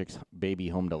other chick's baby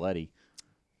home to Letty.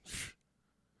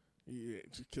 Yeah,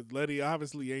 because Letty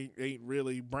obviously ain't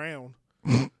really brown.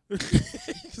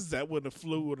 Because that wouldn't have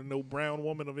flew with a no brown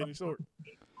woman of any sort.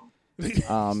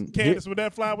 Kandyce, would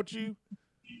that fly with you?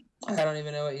 I don't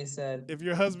even know what you said. If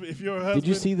your husband, did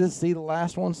you see the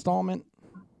last one installment?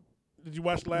 Did you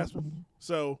watch the last one?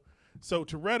 So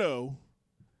Toretto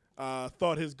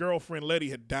thought his girlfriend Letty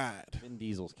had died. Vin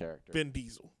Diesel's character. Vin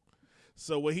Diesel.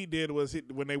 So what he did was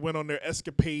when they went on their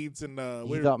escapades in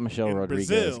he thought Michelle Rodriguez's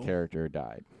Brazil, character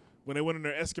died. When they went on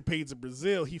their escapades in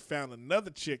Brazil, he found another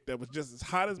chick that was just as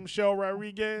hot as Michelle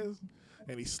Rodriguez,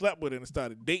 and he slept with her and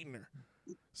started dating her.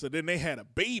 So then they had a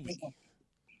baby.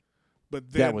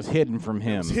 But then that was hidden from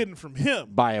him. It was hidden from him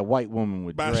by a white woman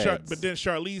with dreads. But then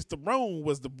Charlize Theron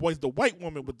was the white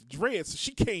woman with the dreads. So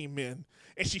she came in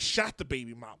and she shot the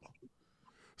baby mama.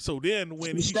 So then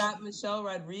when he shot Michelle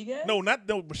Rodriguez? No,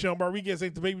 Michelle Rodriguez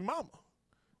ain't the baby mama.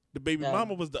 The baby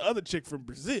mama was the other chick from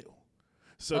Brazil.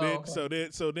 So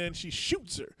then she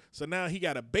shoots her. So now he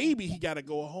got a baby. He got to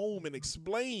go home and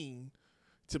explain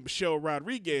to Michelle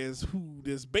Rodriguez who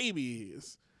this baby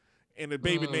is, and the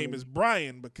baby name is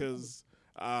Brian because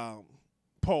Paul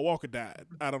Walker died.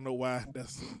 I don't know why.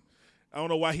 I don't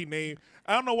know why he named.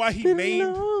 I'm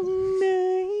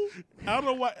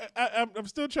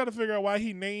still trying to figure out why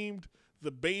he named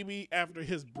the baby after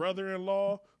his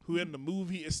brother-in-law, who in the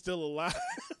movie is still alive.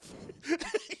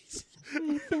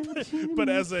 but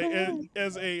as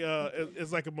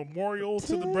like a memorial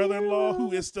to the brother-in-law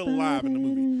who is still alive in the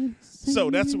movie. So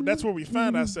that's where we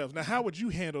find ourselves. Now, how would you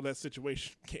handle that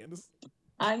situation, Kandyce?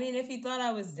 I mean, if he thought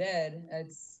I was dead,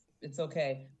 it's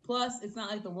okay. Plus, it's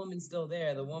not like the woman's still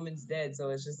there. The woman's dead, so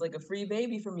it's just like a free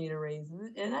baby for me to raise,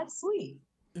 and that's sweet.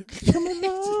 Come a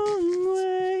long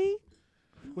way.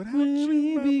 Where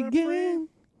we begin.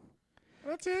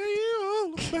 I'll tell you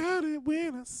all about it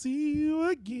when I see you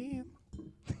again.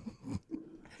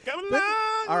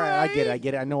 All right, I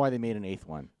get it. I know why they made an 8th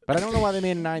one. But I don't know why they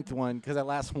made a 9th one, because that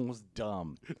last one was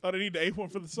dumb. Oh, they need the 8th one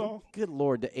for the song? Good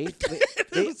Lord. The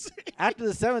 8th after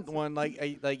the 7th one, like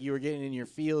you were getting in your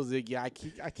feels, like,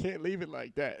 I can't leave it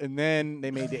like that. And then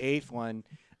they made the 8th one,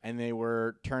 and they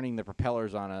were turning the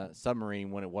propellers on a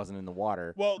submarine when it wasn't in the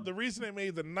water. Well, the reason they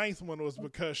made the 9th one was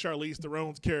because Charlize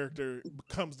Theron's character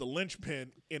becomes the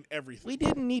linchpin in everything. We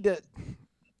didn't need to...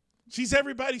 She's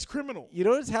everybody's criminal. You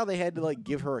notice how they had to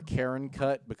give her a Karen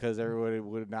cut because everybody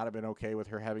would not have been okay with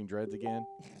her having dreads again?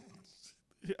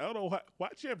 I don't know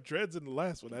why'd she have dreads in the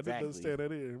last one. I didn't understand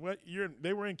that either.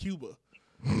 They were in Cuba.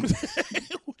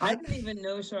 I didn't even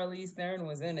know Charlize Theron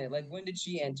was in it. Like, when did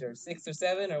she enter? 6 or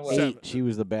 7 or what? 8. She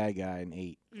was the bad guy in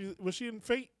 8. Was she in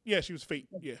Fate? Yeah, she was Fate.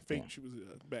 Yeah, Fate. Yeah. She was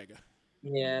a bad guy.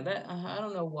 Yeah, I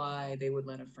don't know why they would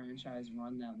let a franchise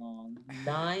run that long.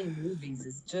 9 movies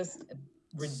is just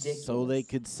ridiculous. So they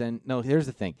could send. No, here's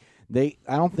the thing. I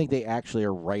don't think they actually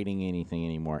are writing anything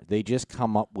anymore. They just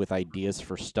come up with ideas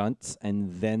for stunts,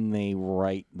 and then they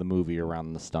write the movie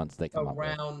around the stunts they come up with.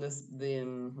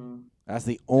 That's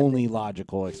the only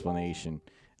logical explanation.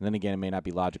 And then again, it may not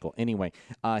be logical. Anyway,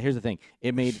 here's the thing.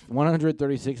 It made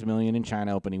 $136 million in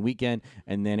China opening weekend,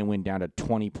 and then it went down to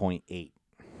 20.8.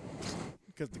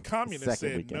 Because the communists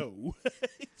said no.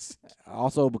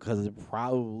 Also because it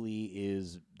probably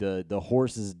is the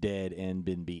horse is dead and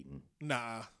been beaten.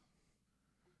 Nah,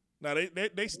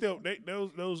 they still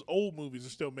those old movies are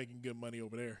still making good money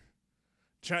over there.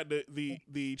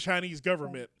 The Chinese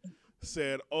government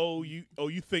said, "Oh, you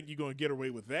think you're gonna get away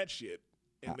with that shit?"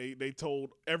 And they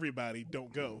told everybody,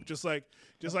 "Don't go." Just like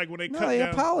when they cut down. They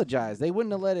apologized. They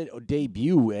wouldn't have let it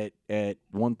debut at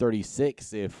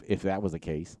 136 if that was the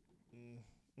case.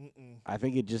 I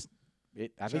think it just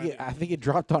I think it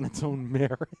dropped on its own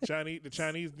merit. The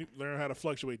Chinese learn how to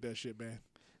fluctuate that shit, man.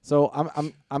 So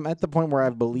I'm at the point where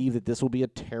I believe that this will be a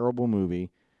terrible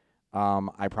movie.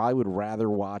 I probably would rather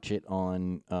watch it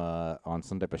on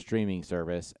some type of streaming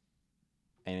service,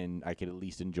 and I could at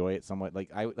least enjoy it somewhat.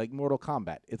 Like Mortal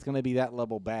Kombat. It's gonna be that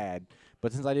level bad,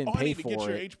 but since I didn't pay for it, I need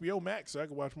to get your HBO Max so I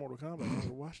can watch Mortal Kombat. I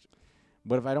never watched it.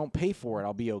 But if I don't pay for it,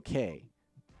 I'll be okay.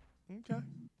 Okay.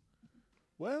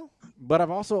 Well, but I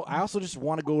also just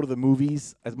want to go to the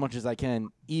movies as much as I can,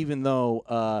 even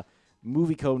though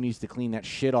Movie Code needs to clean that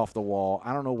shit off the wall.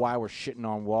 I don't know why we're shitting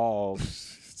on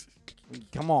walls.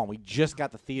 Come on, we just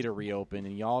got the theater reopened,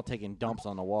 and y'all taking dumps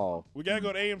on the wall. We gotta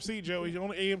go to AMC, Joey.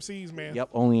 Only AMC's, man. Yep,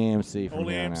 only AMC.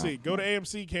 Only AMC. Go to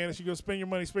AMC, Kandyce. You go spend your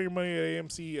money at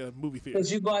AMC movie theater.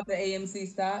 Because you bought the AMC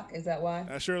stock? Is that why?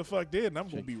 I sure the fuck did, and I'm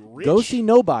gonna be rich. Go see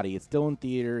Nobody. It's still in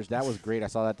theaters. That was great. I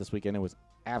saw that this weekend. It was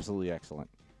absolutely excellent.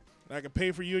 I can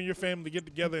pay for you and your family to get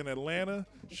together in Atlanta,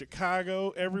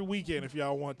 Chicago every weekend if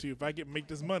y'all want to. If I make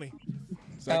this money.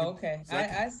 So Oh, okay.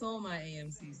 I sold my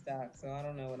AMC stock, so I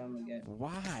don't know what I'm gonna get.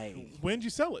 Why? When'd you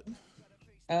sell it?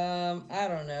 I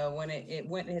don't know. When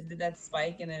it did that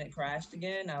spike and then it crashed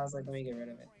again, I was like, let me get rid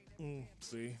of it.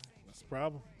 See, that's the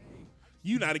problem.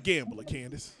 You not a gambler,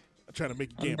 Kandyce. I'm trying to make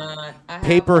you I'm gamble. not. I have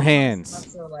Paper all my hands.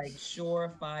 stocks are like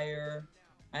surefire.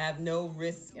 I have no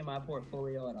risk in my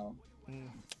portfolio at all.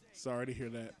 Sorry to hear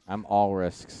that. I'm all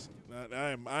risks, I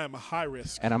am a high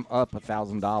risk. and I'm up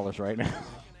 $1,000 right now.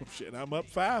 Shit, I'm up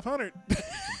 500.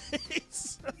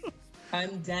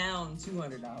 I'm down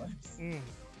 $200.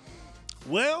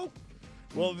 Well,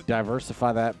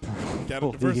 Diversify that.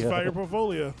 gotta diversify your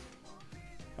portfolio.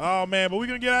 Oh man, but we're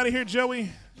gonna get out of here,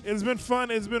 Joey. It's been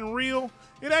fun. It's been real.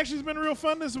 It actually has been real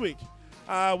fun this week.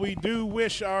 We do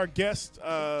wish our guest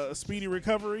a speedy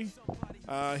recovery.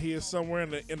 He is somewhere in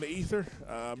the ether,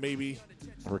 maybe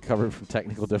Recovered from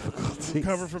technical difficulties.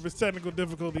 recover from his technical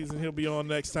difficulties, and he'll be on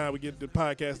next time we get the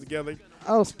podcast together.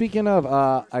 Oh, speaking of,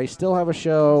 I still have a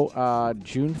show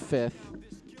June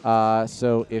 5th.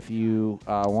 So if you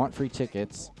want free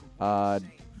tickets,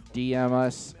 DM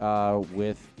us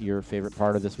with your favorite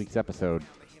part of this week's episode.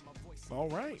 All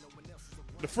right.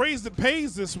 The phrase that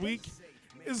pays this week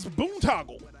is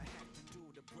boondoggle.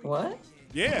 What?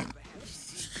 Yeah.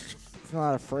 It's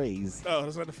not a phrase. Oh,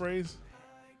 that's not the phrase?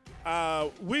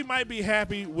 We might be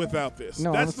happy without this.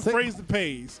 No, That's I'm the saying- phrase that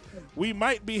pays. We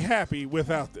might be happy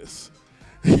without this.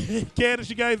 Kandyce,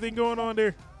 you got anything going on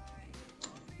there?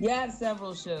 Yeah, I have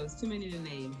several shows. Too many to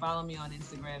name. Follow me on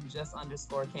Instagram,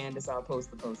 _Kandyce. I'll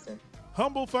post the poster.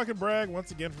 Humble fucking brag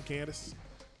once again from Kandyce,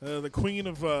 the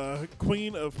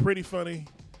queen of pretty funny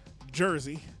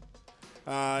Jersey.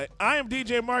 I am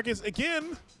DJMarcus.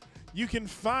 Again, you can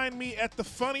find me at the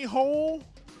Funny Hole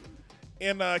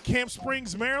in Camp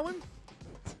Springs, Maryland.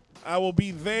 I will be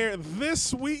there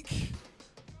this week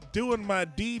doing my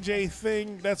DJ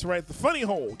thing. That's right, the Funny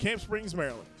Hole, Camp Springs,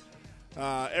 Maryland.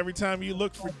 Every time you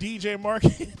look for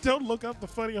DJMarcus, don't look up the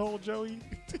Funny Hole, Joey.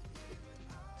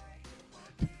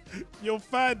 You'll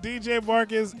find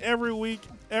DJMarcus every week,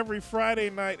 every Friday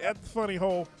night at the Funny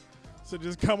Hole. So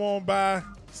just come on by,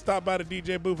 stop by the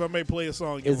DJ booth. I may play a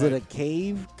song. Is it a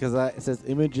cave? Because it says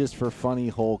images for Funny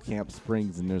Hole Camp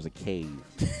Springs, and there's a cave.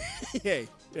 Hey,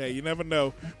 you never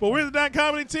know. But we're the Dot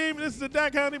Comedy team. This is the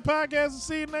Dot Comedy Podcast. We'll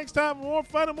see you next time for more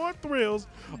fun and more thrills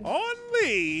on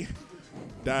the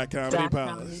Dot Comedy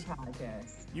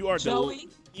Podcast. You are Joey.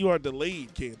 You are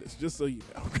delayed, Kandyce, just so you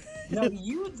know. No,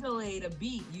 you delayed a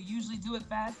beat. You usually do it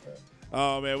faster.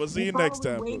 Oh, man. We'll see you next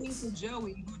time. Waiting folks. for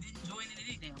Joey, who didn't join in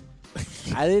any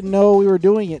damn. I didn't know we were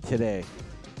doing it today.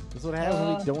 That's what happens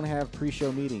when we don't have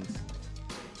pre-show meetings.